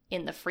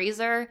 in the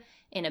freezer,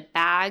 in a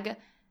bag,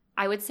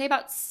 I would say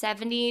about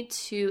 70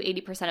 to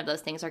 80% of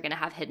those things are going to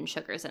have hidden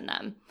sugars in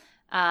them.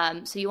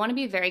 So you want to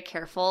be very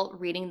careful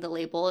reading the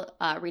label,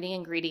 reading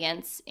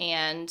ingredients,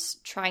 and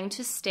trying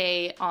to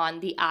stay on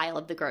the aisle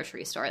of the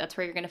grocery store. That's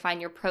where you're going to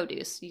find your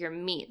produce, your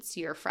meats,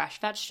 your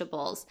fresh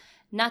vegetables,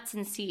 nuts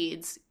and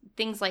seeds.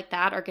 Things like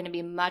that are going to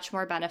be much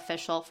more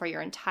beneficial for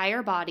your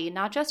entire body,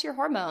 not just your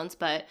hormones,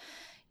 but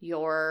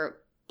your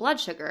blood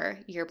sugar,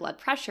 your blood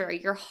pressure,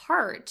 your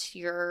heart,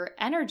 your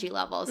energy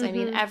levels. Mm-hmm. I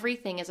mean,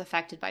 everything is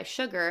affected by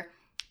sugar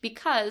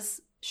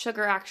because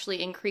sugar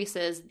actually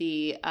increases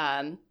the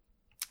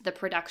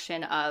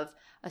production of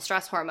a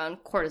stress hormone,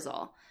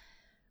 cortisol.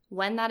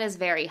 When that is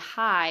very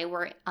high,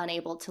 we're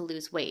unable to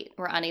lose weight.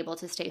 We're unable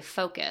to stay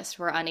focused.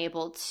 We're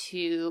unable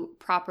to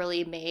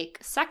properly make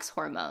sex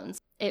hormones.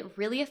 It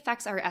really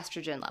affects our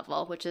estrogen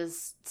level, which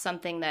is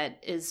something that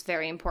is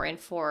very important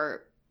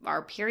for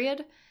our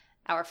period,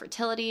 our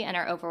fertility, and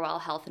our overall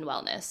health and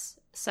wellness.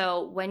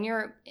 So when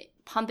you're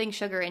pumping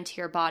sugar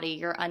into your body,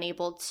 you're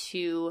unable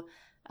to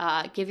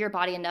give your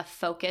body enough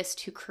focus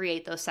to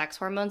create those sex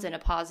hormones in a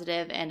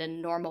positive and a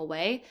normal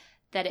way,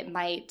 that it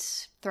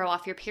might throw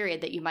off your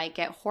period, that you might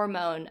get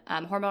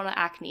hormonal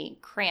acne,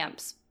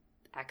 cramps,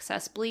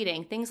 excess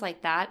bleeding. Things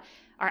like that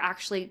are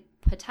actually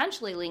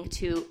potentially linked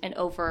to an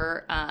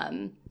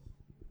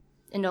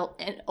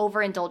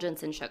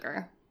overindulgence in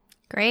sugar.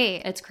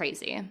 Great. It's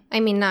crazy. I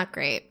mean, not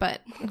great,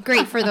 but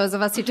great for those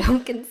of us who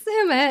don't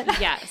consume it.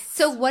 Yes.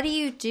 So what do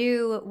you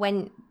do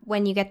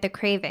when you get the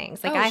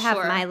cravings? Like, I have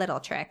my little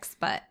tricks,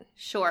 but...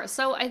 Sure.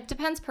 So it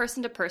depends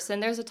person to person.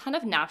 There's a ton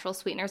of natural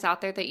sweeteners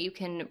out there that you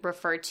can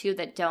refer to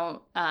that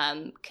don't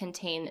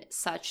contain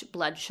such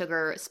blood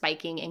sugar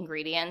spiking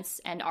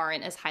ingredients and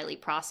aren't as highly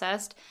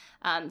processed.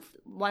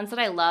 Ones that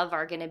I love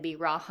are going to be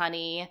raw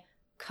honey,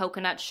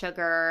 coconut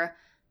sugar,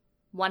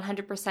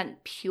 100%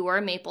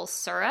 pure maple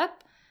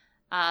syrup.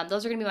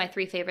 Those are going to be my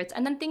three favorites.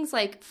 And then things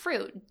like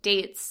fruit,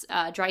 dates,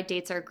 dried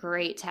dates are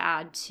great to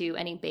add to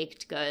any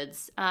baked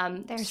goods.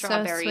 They're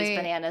strawberries, so sweet.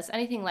 Bananas,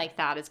 anything like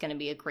that is going to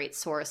be a great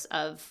source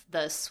of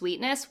the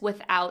sweetness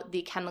without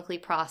the chemically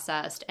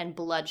processed and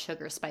blood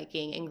sugar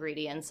spiking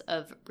ingredients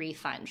of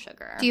refined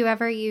sugar. Do you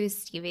ever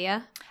use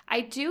stevia? I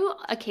do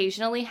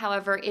occasionally.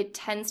 However, it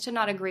tends to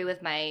not agree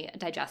with my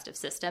digestive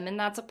system, and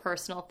that's a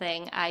personal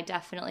thing. I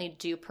definitely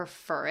do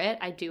prefer it.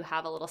 I do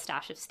have a little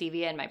stash of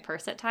stevia in my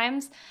purse at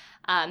times.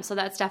 So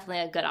that's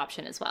definitely a good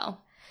option as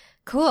well.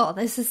 Cool.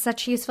 This is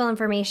such useful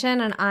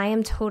information, and I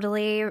am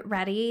totally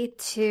ready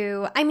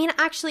to... I mean,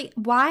 actually,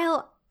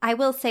 while I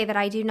will say that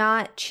I do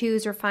not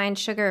choose refined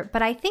sugar,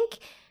 but I think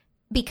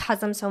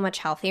because I'm so much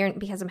healthier and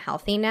because I'm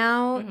healthy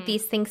now,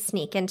 these things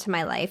sneak into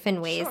my life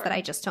in ways that I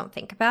just don't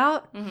think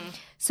about.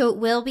 So it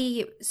will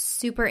be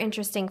super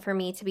interesting for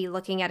me to be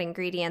looking at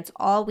ingredients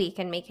all week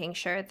and making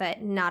sure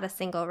that not a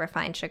single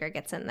refined sugar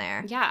gets in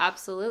there. Yeah,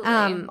 absolutely.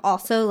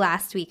 Also,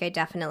 last week I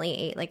definitely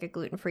ate like a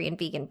gluten-free and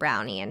vegan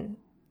brownie and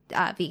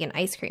vegan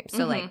ice cream.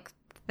 So like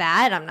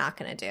that I'm not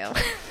going to do.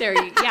 There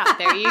you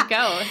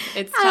go.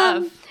 It's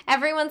tough.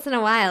 Every once in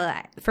a while,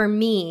 for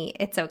me,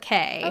 it's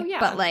okay. Oh, yeah.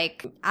 But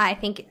like, I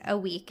think a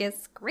week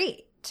is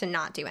great to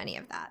not do any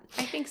of that.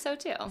 I think so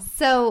too.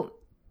 So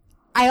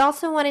I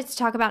also wanted to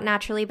talk about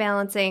naturally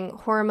balancing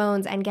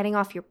hormones and getting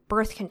off your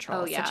birth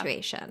control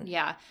situation.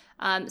 Yeah.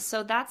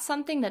 So that's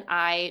something that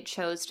I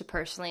chose to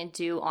personally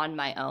do on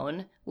my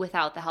own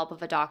without the help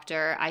of a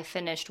doctor. I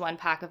finished one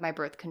pack of my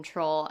birth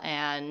control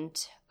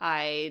and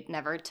I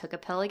never took a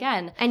pill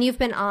again. And you've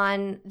been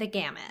on the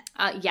gamut.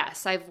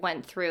 Yes, I've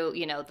went through,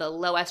 the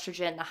low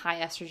estrogen, the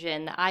high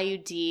estrogen, the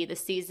IUD, the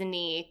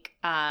Seasonique,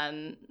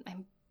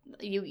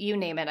 you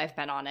name it, I've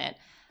been on it.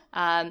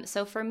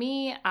 So for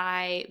me,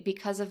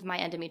 because of my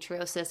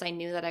endometriosis, I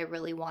knew that I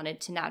really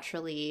wanted to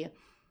naturally,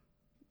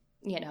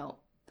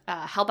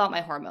 help out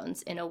my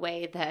hormones in a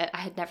way that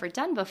I had never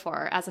done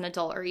before as an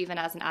adult or even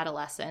as an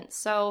adolescent.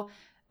 So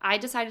I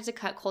decided to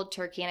cut cold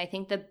turkey. And I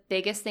think the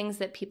biggest things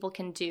that people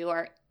can do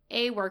are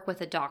work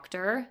with a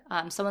doctor,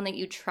 someone that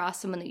you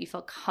trust, someone that you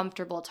feel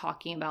comfortable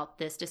talking about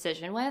this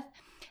decision with,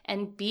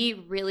 and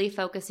B, really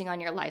focusing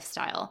on your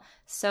lifestyle.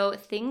 So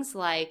things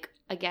like,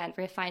 again,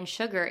 refined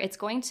sugar, it's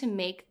going to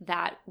make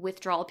that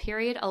withdrawal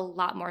period a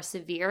lot more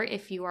severe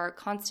if you are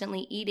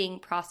constantly eating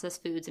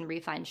processed foods and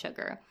refined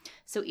sugar.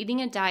 So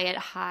eating a diet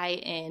high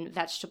in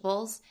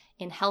vegetables,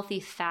 in healthy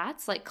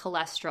fats like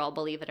cholesterol,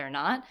 believe it or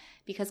not,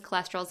 because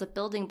cholesterol is a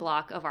building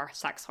block of our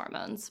sex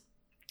hormones.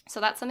 So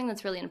that's something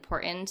that's really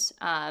important.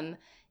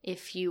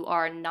 If you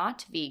are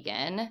not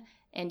vegan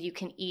and you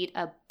can eat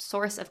a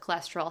source of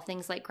cholesterol,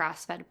 things like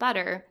grass-fed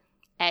butter,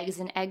 eggs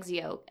and egg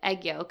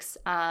yolks,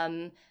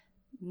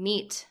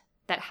 meat,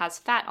 that has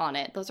fat on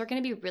it, those are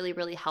going to be really,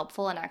 really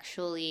helpful in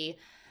actually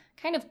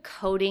kind of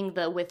coating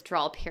the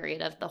withdrawal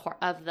period of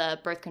the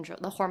birth control,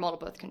 the hormonal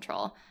birth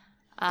control.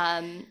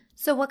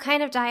 So what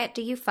kind of diet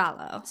do you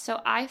follow?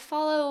 So I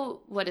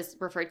follow what is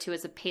referred to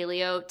as a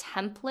paleo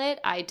template.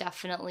 I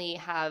definitely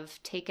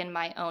have taken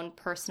my own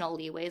personal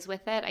leeways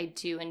with it. I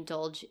do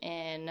indulge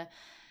in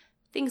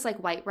things like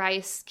white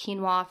rice,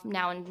 quinoa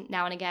now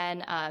and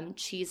again,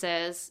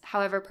 cheeses.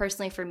 However,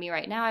 personally for me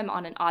right now, I'm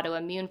on an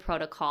autoimmune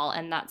protocol,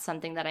 and that's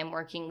something that I'm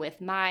working with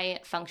my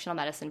functional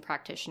medicine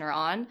practitioner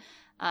on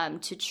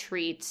to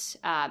treat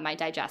my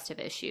digestive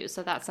issues.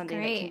 So that's something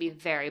that can be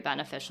very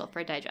beneficial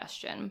for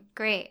digestion.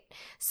 Great.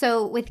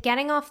 So with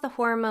getting off the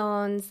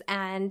hormones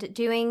and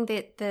doing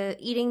the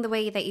eating the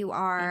way that you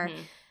are,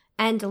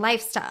 and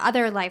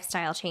other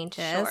lifestyle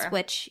changes,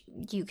 which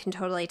you can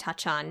totally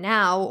touch on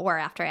now or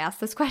after I ask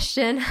this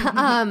question.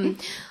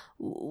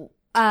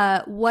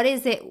 What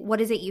is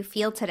it you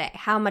feel today?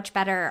 How much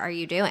better are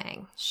you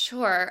doing?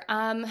 Sure.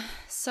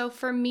 So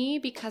for me,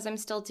 because I'm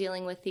still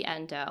dealing with the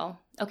endo.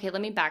 Okay,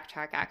 let me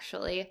backtrack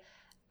actually.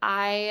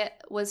 I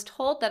was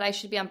told that I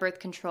should be on birth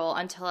control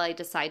until I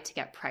decide to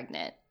get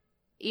pregnant.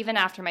 Even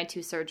after my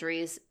 2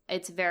 surgeries,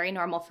 it's very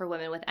normal for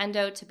women with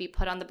endo to be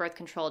put on the birth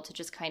control to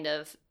just kind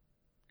of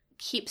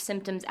keep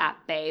symptoms at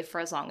bay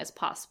for as long as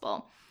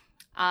possible.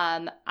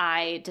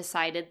 I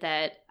decided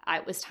that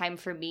it was time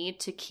for me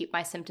to keep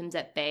my symptoms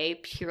at bay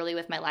purely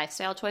with my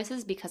lifestyle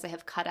choices, because I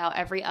have cut out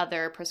every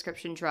other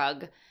prescription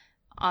drug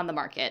on the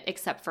market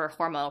except for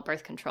hormonal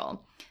birth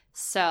control.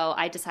 So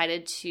I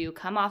decided to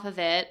come off of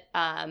it.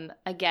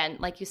 Again,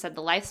 like you said,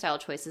 the lifestyle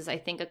choices, I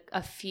think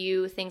a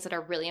few things that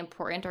are really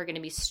important are going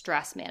to be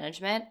stress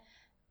management.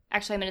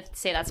 Actually, I'm going to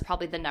say that's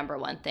probably the number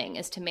one thing,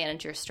 is to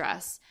manage your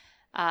stress.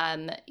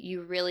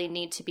 You really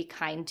need to be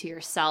kind to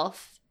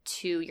yourself,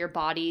 to your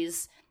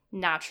body's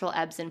natural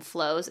ebbs and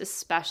flows,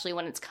 especially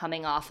when it's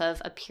coming off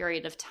of a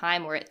period of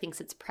time where it thinks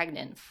it's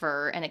pregnant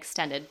for an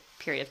extended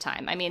period of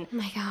time. I mean, oh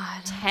my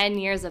God, 10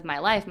 years of my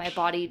life, my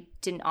body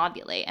didn't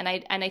ovulate. And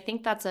I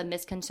think that's a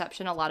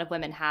misconception a lot of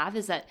women have,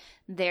 is that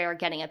they're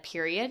getting a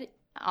period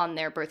on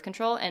their birth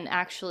control, and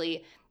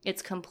actually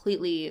it's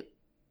completely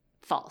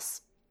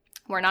false.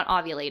 We're not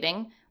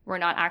ovulating. We're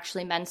not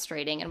actually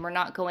menstruating, and we're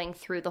not going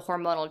through the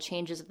hormonal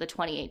changes of the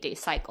 28-day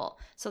cycle.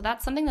 So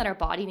that's something that our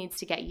body needs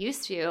to get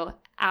used to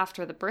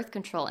after the birth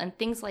control. And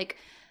things like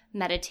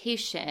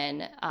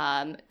meditation,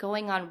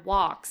 going on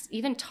walks,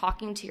 even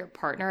talking to your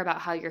partner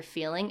about how you're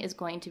feeling is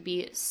going to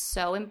be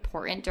so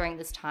important during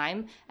this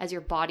time as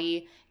your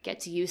body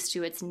gets used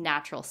to its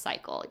natural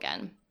cycle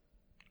again.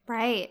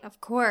 Right,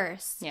 of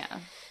course. Yeah.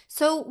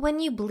 So when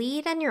you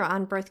bleed and you're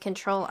on birth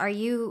control, are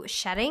you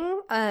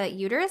shedding a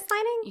uterus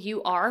lining?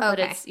 You are,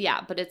 okay.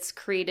 but it's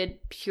created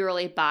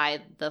purely by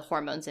the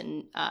hormones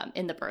in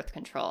the birth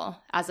control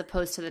as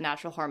opposed to the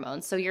natural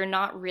hormones. So you're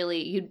not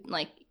really,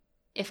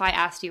 if I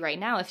asked you right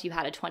now if you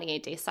had a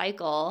 28-day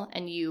cycle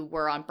and you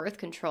were on birth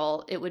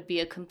control, it would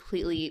be a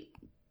completely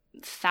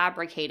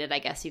fabricated, I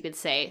guess you could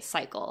say,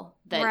 cycle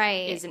that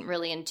isn't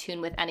really in tune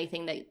with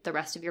anything that the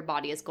rest of your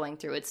body is going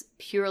through. It's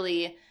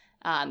purely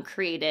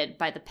created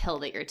by the pill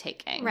that you're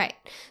taking. Right.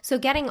 So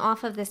getting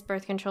off of this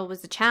birth control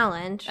was a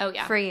challenge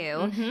for you.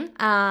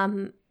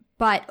 Mm-hmm.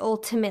 But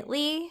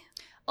ultimately,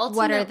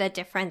 what are the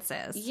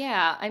differences?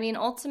 Yeah. I mean,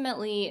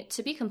 ultimately,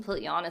 to be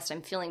completely honest,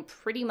 I'm feeling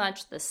pretty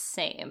much the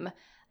same.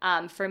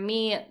 For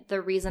me, the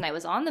reason I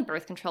was on the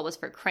birth control was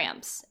for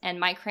cramps, and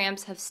my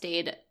cramps have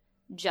stayed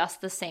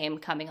just the same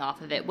coming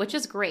off of it, which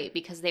is great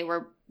because they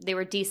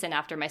were decent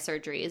after my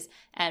surgeries,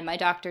 and my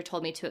doctor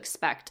told me to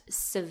expect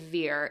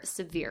severe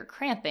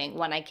cramping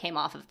when I came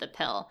off of the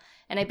pill.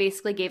 And I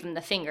basically gave him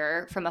the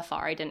finger from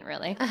afar. I didn't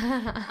really.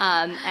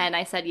 And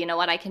I said, you know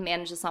what, I can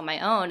manage this on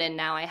my own. And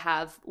now I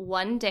have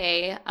 1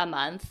 day a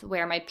month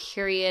where my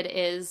period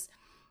is,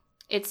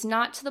 it's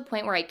not to the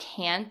point where I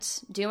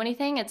can't do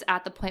anything. It's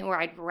at the point where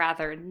I'd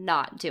rather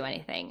not do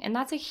anything. And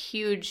that's a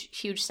huge,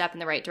 huge step in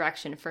the right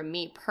direction for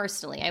me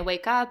personally. I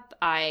wake up,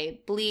 I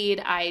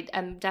bleed, I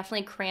am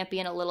definitely crampy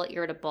and a little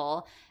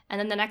irritable. And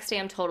then the next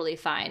day I'm totally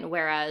fine.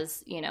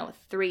 Whereas,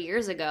 3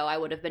 years ago, I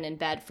would have been in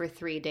bed for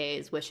 3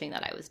 days wishing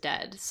that I was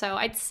dead. So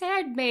I'd say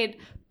I'd made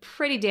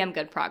pretty damn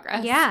good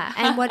progress. Yeah.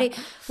 And what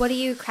do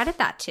you credit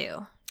that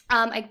to?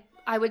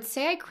 I would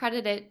say I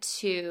credit it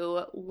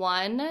to,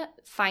 one,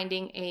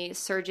 finding a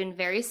surgeon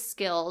very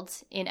skilled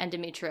in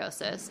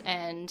endometriosis.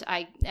 And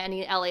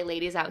any LA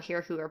ladies out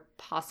here who are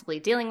possibly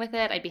dealing with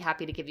it, I'd be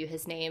happy to give you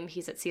his name.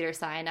 He's at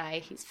Cedars-Sinai.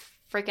 He's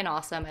freaking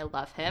awesome. I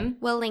love him.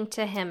 We'll link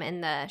to him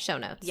in the show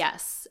notes.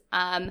 Yes.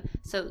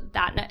 So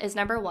that is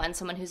number one,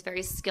 someone who's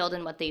very skilled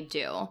in what they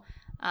do.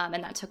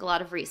 And that took a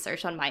lot of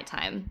research on my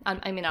time,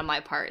 on my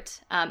part.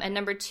 And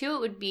number two, it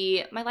would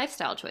be my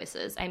lifestyle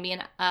choices. I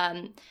mean,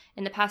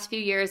 in the past few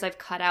years, I've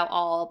cut out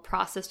all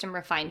processed and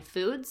refined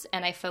foods,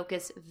 and I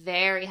focus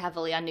very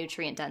heavily on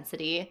nutrient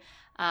density.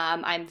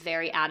 I'm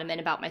very adamant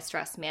about my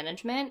stress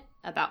management,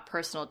 about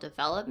personal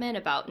development,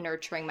 about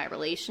nurturing my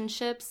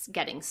relationships,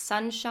 getting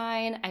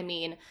sunshine. I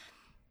mean,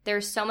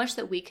 there's so much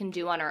that we can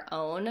do on our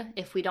own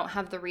if we don't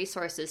have the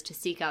resources to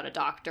seek out a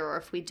doctor, or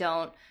if we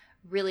don't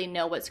really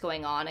know what's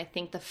going on. I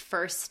think the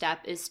first step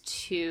is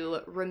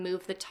to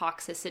remove the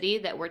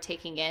toxicity that we're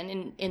taking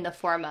in the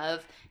form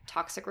of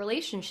toxic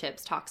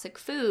relationships, toxic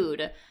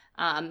food.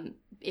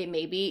 It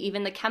may be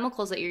even the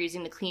chemicals that you're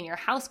using to clean your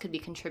house could be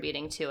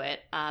contributing to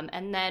it.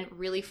 And then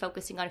really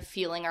focusing on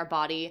fueling our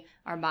body,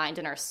 our mind,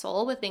 and our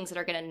soul with things that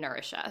are going to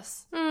nourish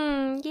us.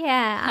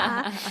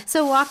 Yeah.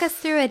 So walk us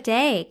through a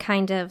day,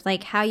 kind of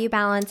like how you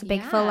balance a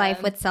big full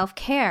life with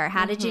self-care.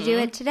 How did you do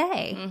it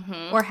today?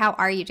 Or how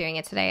are you doing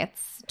it today?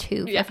 It's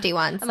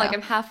 2:51. Yeah.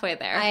 I'm halfway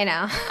there. I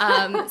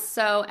know.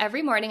 So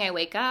every morning I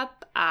wake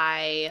up,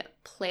 I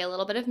play a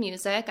little bit of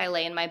music, I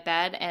lay in my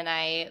bed, and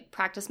I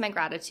practice my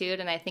gratitude,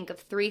 and I think of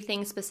 3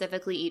 things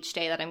specifically each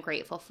day that I'm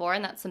grateful for,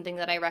 and that's something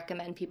that I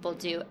recommend people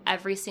do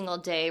every single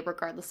day,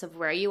 regardless of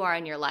where you are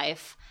in your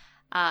life.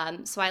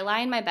 So I lie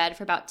in my bed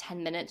for about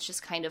 10 minutes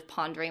just kind of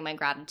pondering my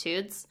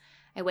gratitudes.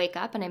 I wake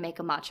up and I make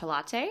a matcha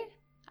latte.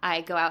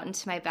 I go out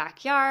into my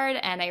backyard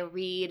and I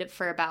read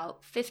for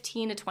about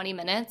 15 to 20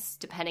 minutes,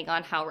 depending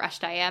on how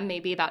rushed I am,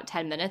 maybe about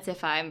 10 minutes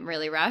if I'm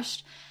really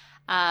rushed.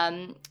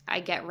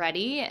 I get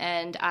ready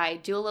and I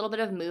do a little bit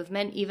of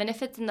movement, even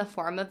if it's in the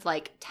form of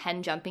like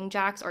 10 jumping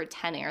jacks or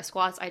 10 air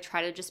squats. I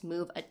try to just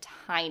move a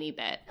tiny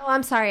bit. Oh,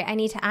 I'm sorry. I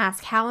need to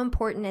ask, how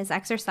important is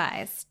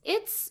exercise?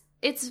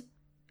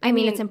 I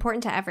mean, it's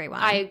important to everyone.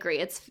 I agree.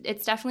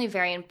 It's definitely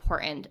very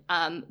important.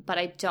 But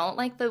I don't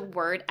like the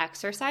word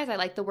exercise. I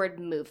like the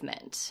word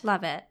movement.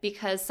 Love it.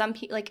 Because some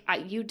people,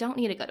 you don't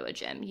need to go to a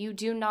gym. You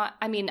do not.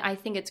 I mean, I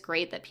think it's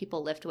great that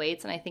people lift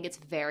weights, and I think it's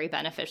very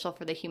beneficial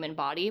for the human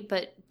body.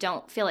 But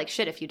don't feel like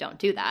shit if you don't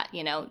do that.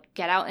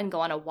 Get out and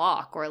go on a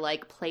walk, or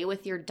like play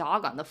with your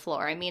dog on the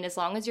floor. I mean, as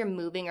long as you're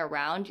moving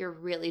around, you're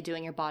really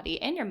doing your body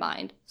and your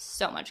mind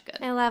so much good.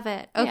 I love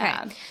it. Okay.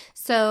 Yeah.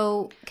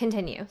 So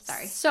continue.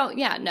 Sorry. So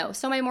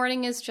my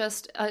morning is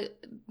just,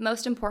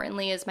 most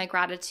importantly, is my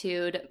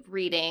gratitude,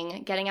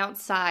 reading, getting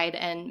outside,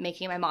 and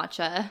making my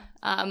matcha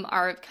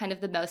are kind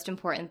of the most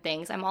important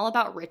things. I'm all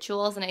about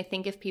rituals, and I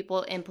think if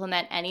people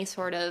implement any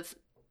sort of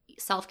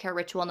self-care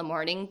ritual in the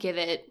morning, give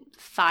it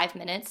 5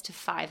 minutes to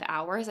 5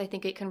 hours, I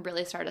think it can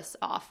really start us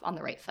off on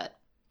the right foot.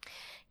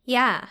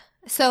 Yeah.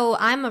 So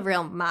I'm a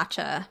real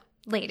matcha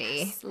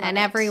lady, yes, and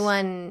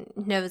everyone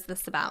knows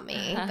this about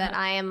me, that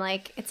I am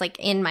like, it's like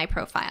in my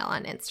profile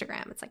on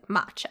Instagram, it's like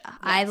matcha. Yes.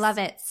 I love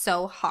it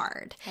so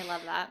hard. I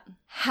love that.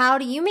 How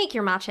do you make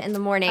your matcha in the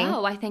morning?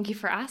 Oh, I thank you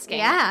for asking.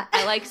 Yeah.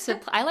 I like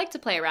to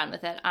play around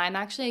with it. I'm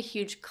actually a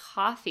huge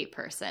coffee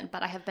person,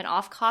 but I have been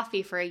off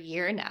coffee for a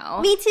year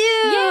now. Me too.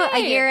 Yay! A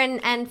year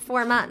and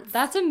 4 months.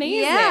 That's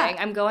amazing. Yeah.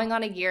 I'm going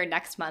on a year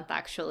next month,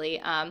 actually.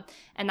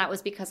 And that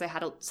was because I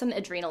had some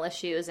adrenal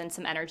issues and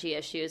some energy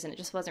issues, and it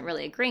just wasn't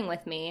really agreeing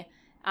with me.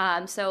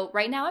 So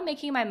right now I'm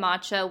making my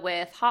matcha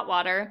with hot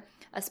water,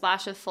 a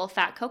splash of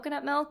full-fat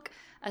coconut milk,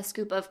 a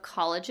scoop of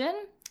collagen,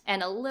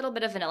 and a little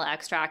bit of vanilla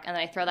extract, and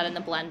then I throw that in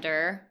the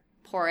blender,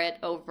 pour it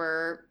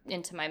over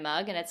into my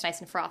mug, and it's nice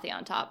and frothy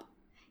on top.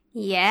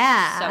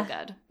 Yeah. So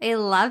good. I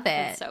love it.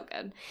 It's so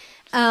good.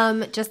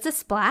 Just a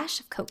splash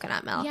of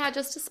coconut milk. Yeah,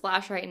 just a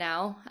splash right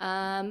now.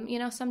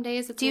 Some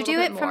days it's Do you a little do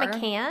bit it from more. a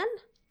can?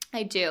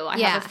 I do. I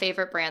have a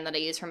favorite brand that I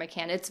use from a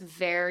can. It's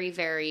very,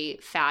 very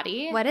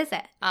fatty. What is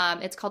it?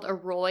 It's called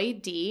Aroy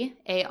D,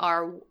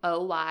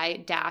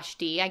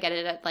 AROY-D. I get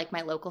it at like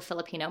my local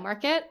Filipino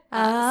market. So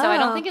I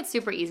don't think it's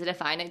super easy to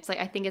find.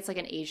 I think it's like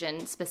an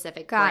Asian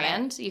specific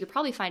brand. You could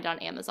probably find it on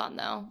Amazon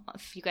though.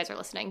 If you guys are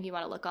listening, you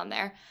want to look on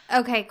there.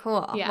 Okay,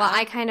 cool. Yeah. Well,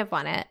 I kind of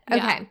want it. Okay.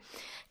 Yeah.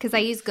 Because I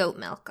use goat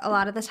milk a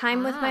lot of the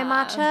time with my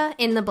matcha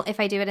if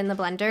I do it in the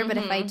blender. But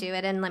if I do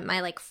it in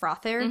my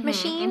frother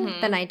machine,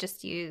 then I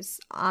just use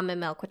almond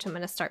milk, which I'm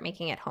going to start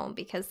making at home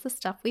because the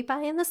stuff we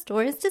buy in the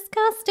store is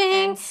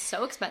disgusting. And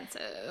so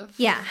expensive.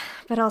 Yeah,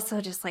 but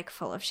also just like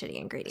full of shitty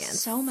ingredients.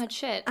 So much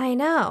shit. I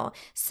know.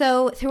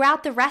 So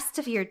throughout the rest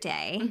of your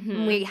day,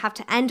 we have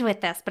to end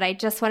with this, but I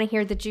just want to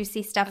hear the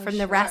juicy stuff from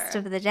the rest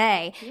of the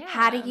day. Yeah.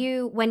 How do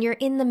you, when you're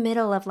in the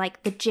middle of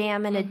like the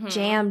jam and a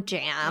jam,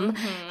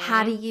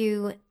 how do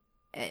you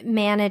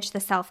manage the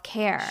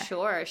self-care?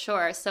 Sure.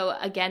 So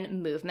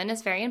again, movement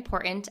is very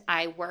important.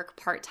 I work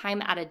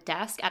part-time at a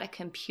desk at a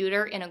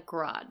computer in a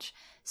garage.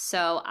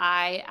 So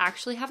I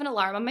actually have an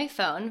alarm on my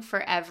phone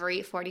for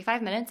every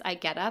 45 minutes. I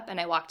get up and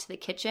I walk to the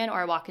kitchen or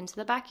I walk into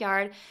the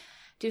backyard,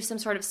 do some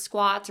sort of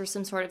squats or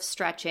some sort of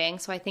stretching.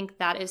 So I think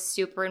that is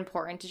super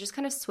important to just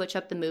kind of switch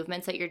up the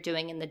movements that you're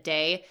doing in the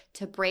day,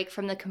 to break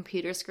from the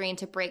computer screen,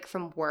 to break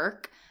from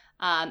work,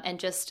 and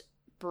just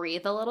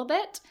breathe a little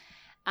bit.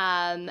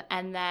 And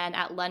then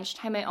at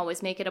lunchtime, I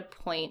always make it a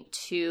point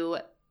to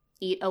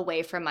eat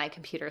away from my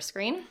computer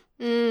screen.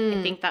 I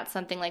think that's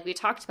something like we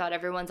talked about.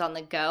 Everyone's on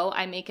the go.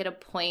 I make it a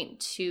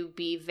point to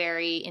be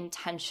very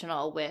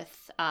intentional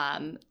with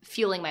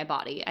fueling my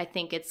body. I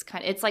think it's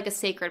like a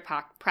sacred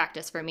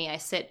practice for me. I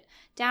sit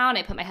down,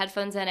 I put my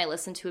headphones in, I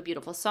listen to a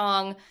beautiful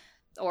song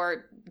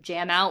or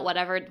jam out,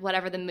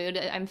 whatever the mood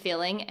I'm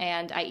feeling,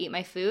 and I eat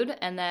my food,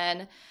 and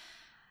then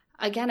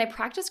Again, I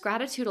practice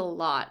gratitude a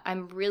lot.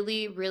 I'm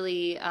really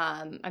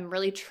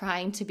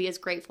trying to be as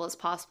grateful as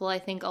possible. I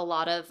think a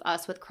lot of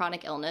us with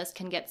chronic illness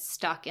can get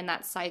stuck in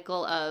that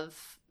cycle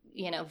of,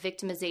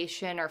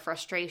 victimization or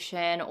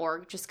frustration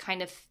or just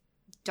kind of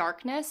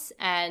darkness.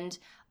 And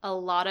a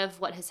lot of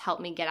what has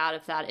helped me get out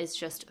of that is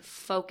just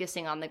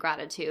focusing on the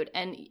gratitude.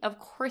 And of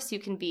course, you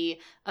can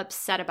be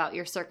upset about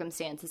your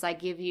circumstances. I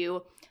give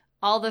you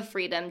all the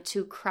freedom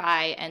to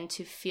cry and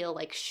to feel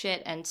like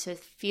shit and to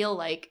feel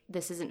like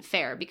this isn't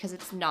fair, because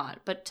it's not.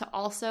 But to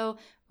also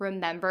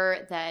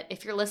remember that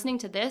if you're listening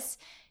to this,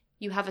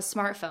 you have a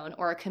smartphone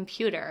or a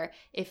computer.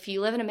 If you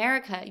live in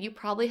America, you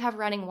probably have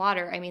running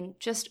water. I mean,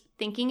 just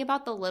thinking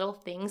about the little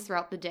things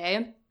throughout the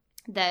day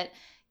that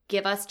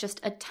give us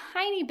just a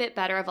tiny bit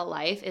better of a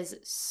life is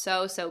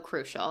so, so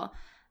crucial.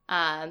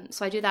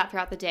 So I do that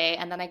throughout the day,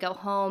 and then I go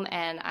home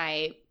and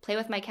I play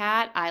with my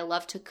cat. I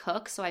love to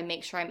cook, so I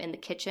make sure I'm in the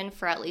kitchen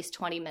for at least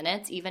 20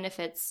 minutes, even if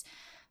it's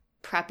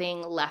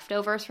prepping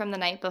leftovers from the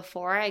night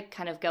before. I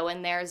kind of go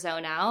in there,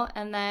 zone out,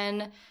 and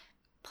then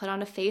put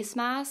on a face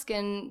mask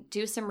and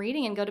do some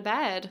reading and go to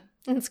bed.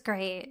 It's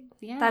great.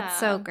 Yeah. That's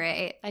so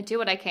great. I do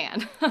what I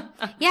can.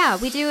 Yeah,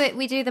 we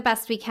do the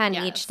best we can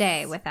Yes. each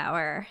day with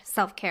our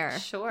self-care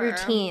Sure.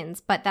 routines.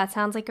 But that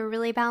sounds like a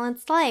really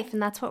balanced life,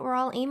 and that's what we're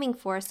all aiming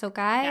for. So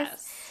guys,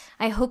 Yes.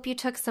 I hope you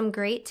took some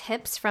great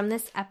tips from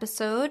this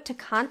episode. To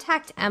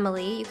contact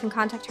Emily, you can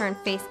contact her on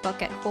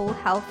Facebook at Whole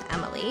Health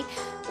Emily,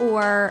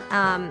 or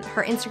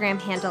her Instagram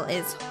handle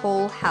is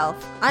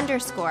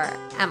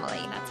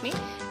wholehealth_Emily. That's me.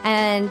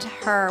 And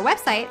her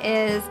website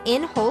is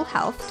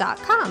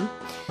inwholehealth.com.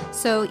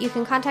 So you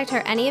can contact her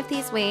any of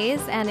these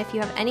ways. And if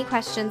you have any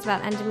questions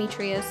about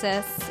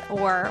endometriosis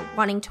or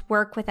wanting to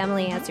work with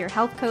Emily as your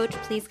health coach,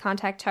 please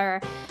contact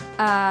her.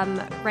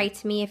 Write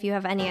to me if you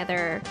have any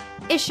other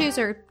issues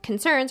or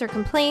concerns or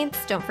complaints.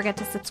 Don't forget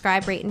to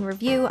subscribe, rate, and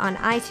review on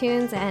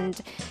iTunes, and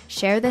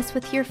share this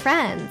with your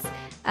friends.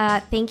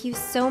 Thank you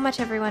so much,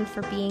 everyone,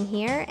 for being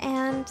here.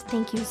 And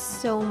thank you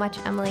so much,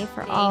 Emily,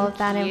 for all of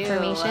that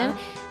information.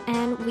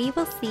 And we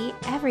will see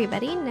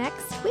everybody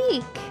next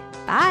week.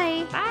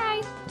 Bye.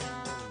 Bye.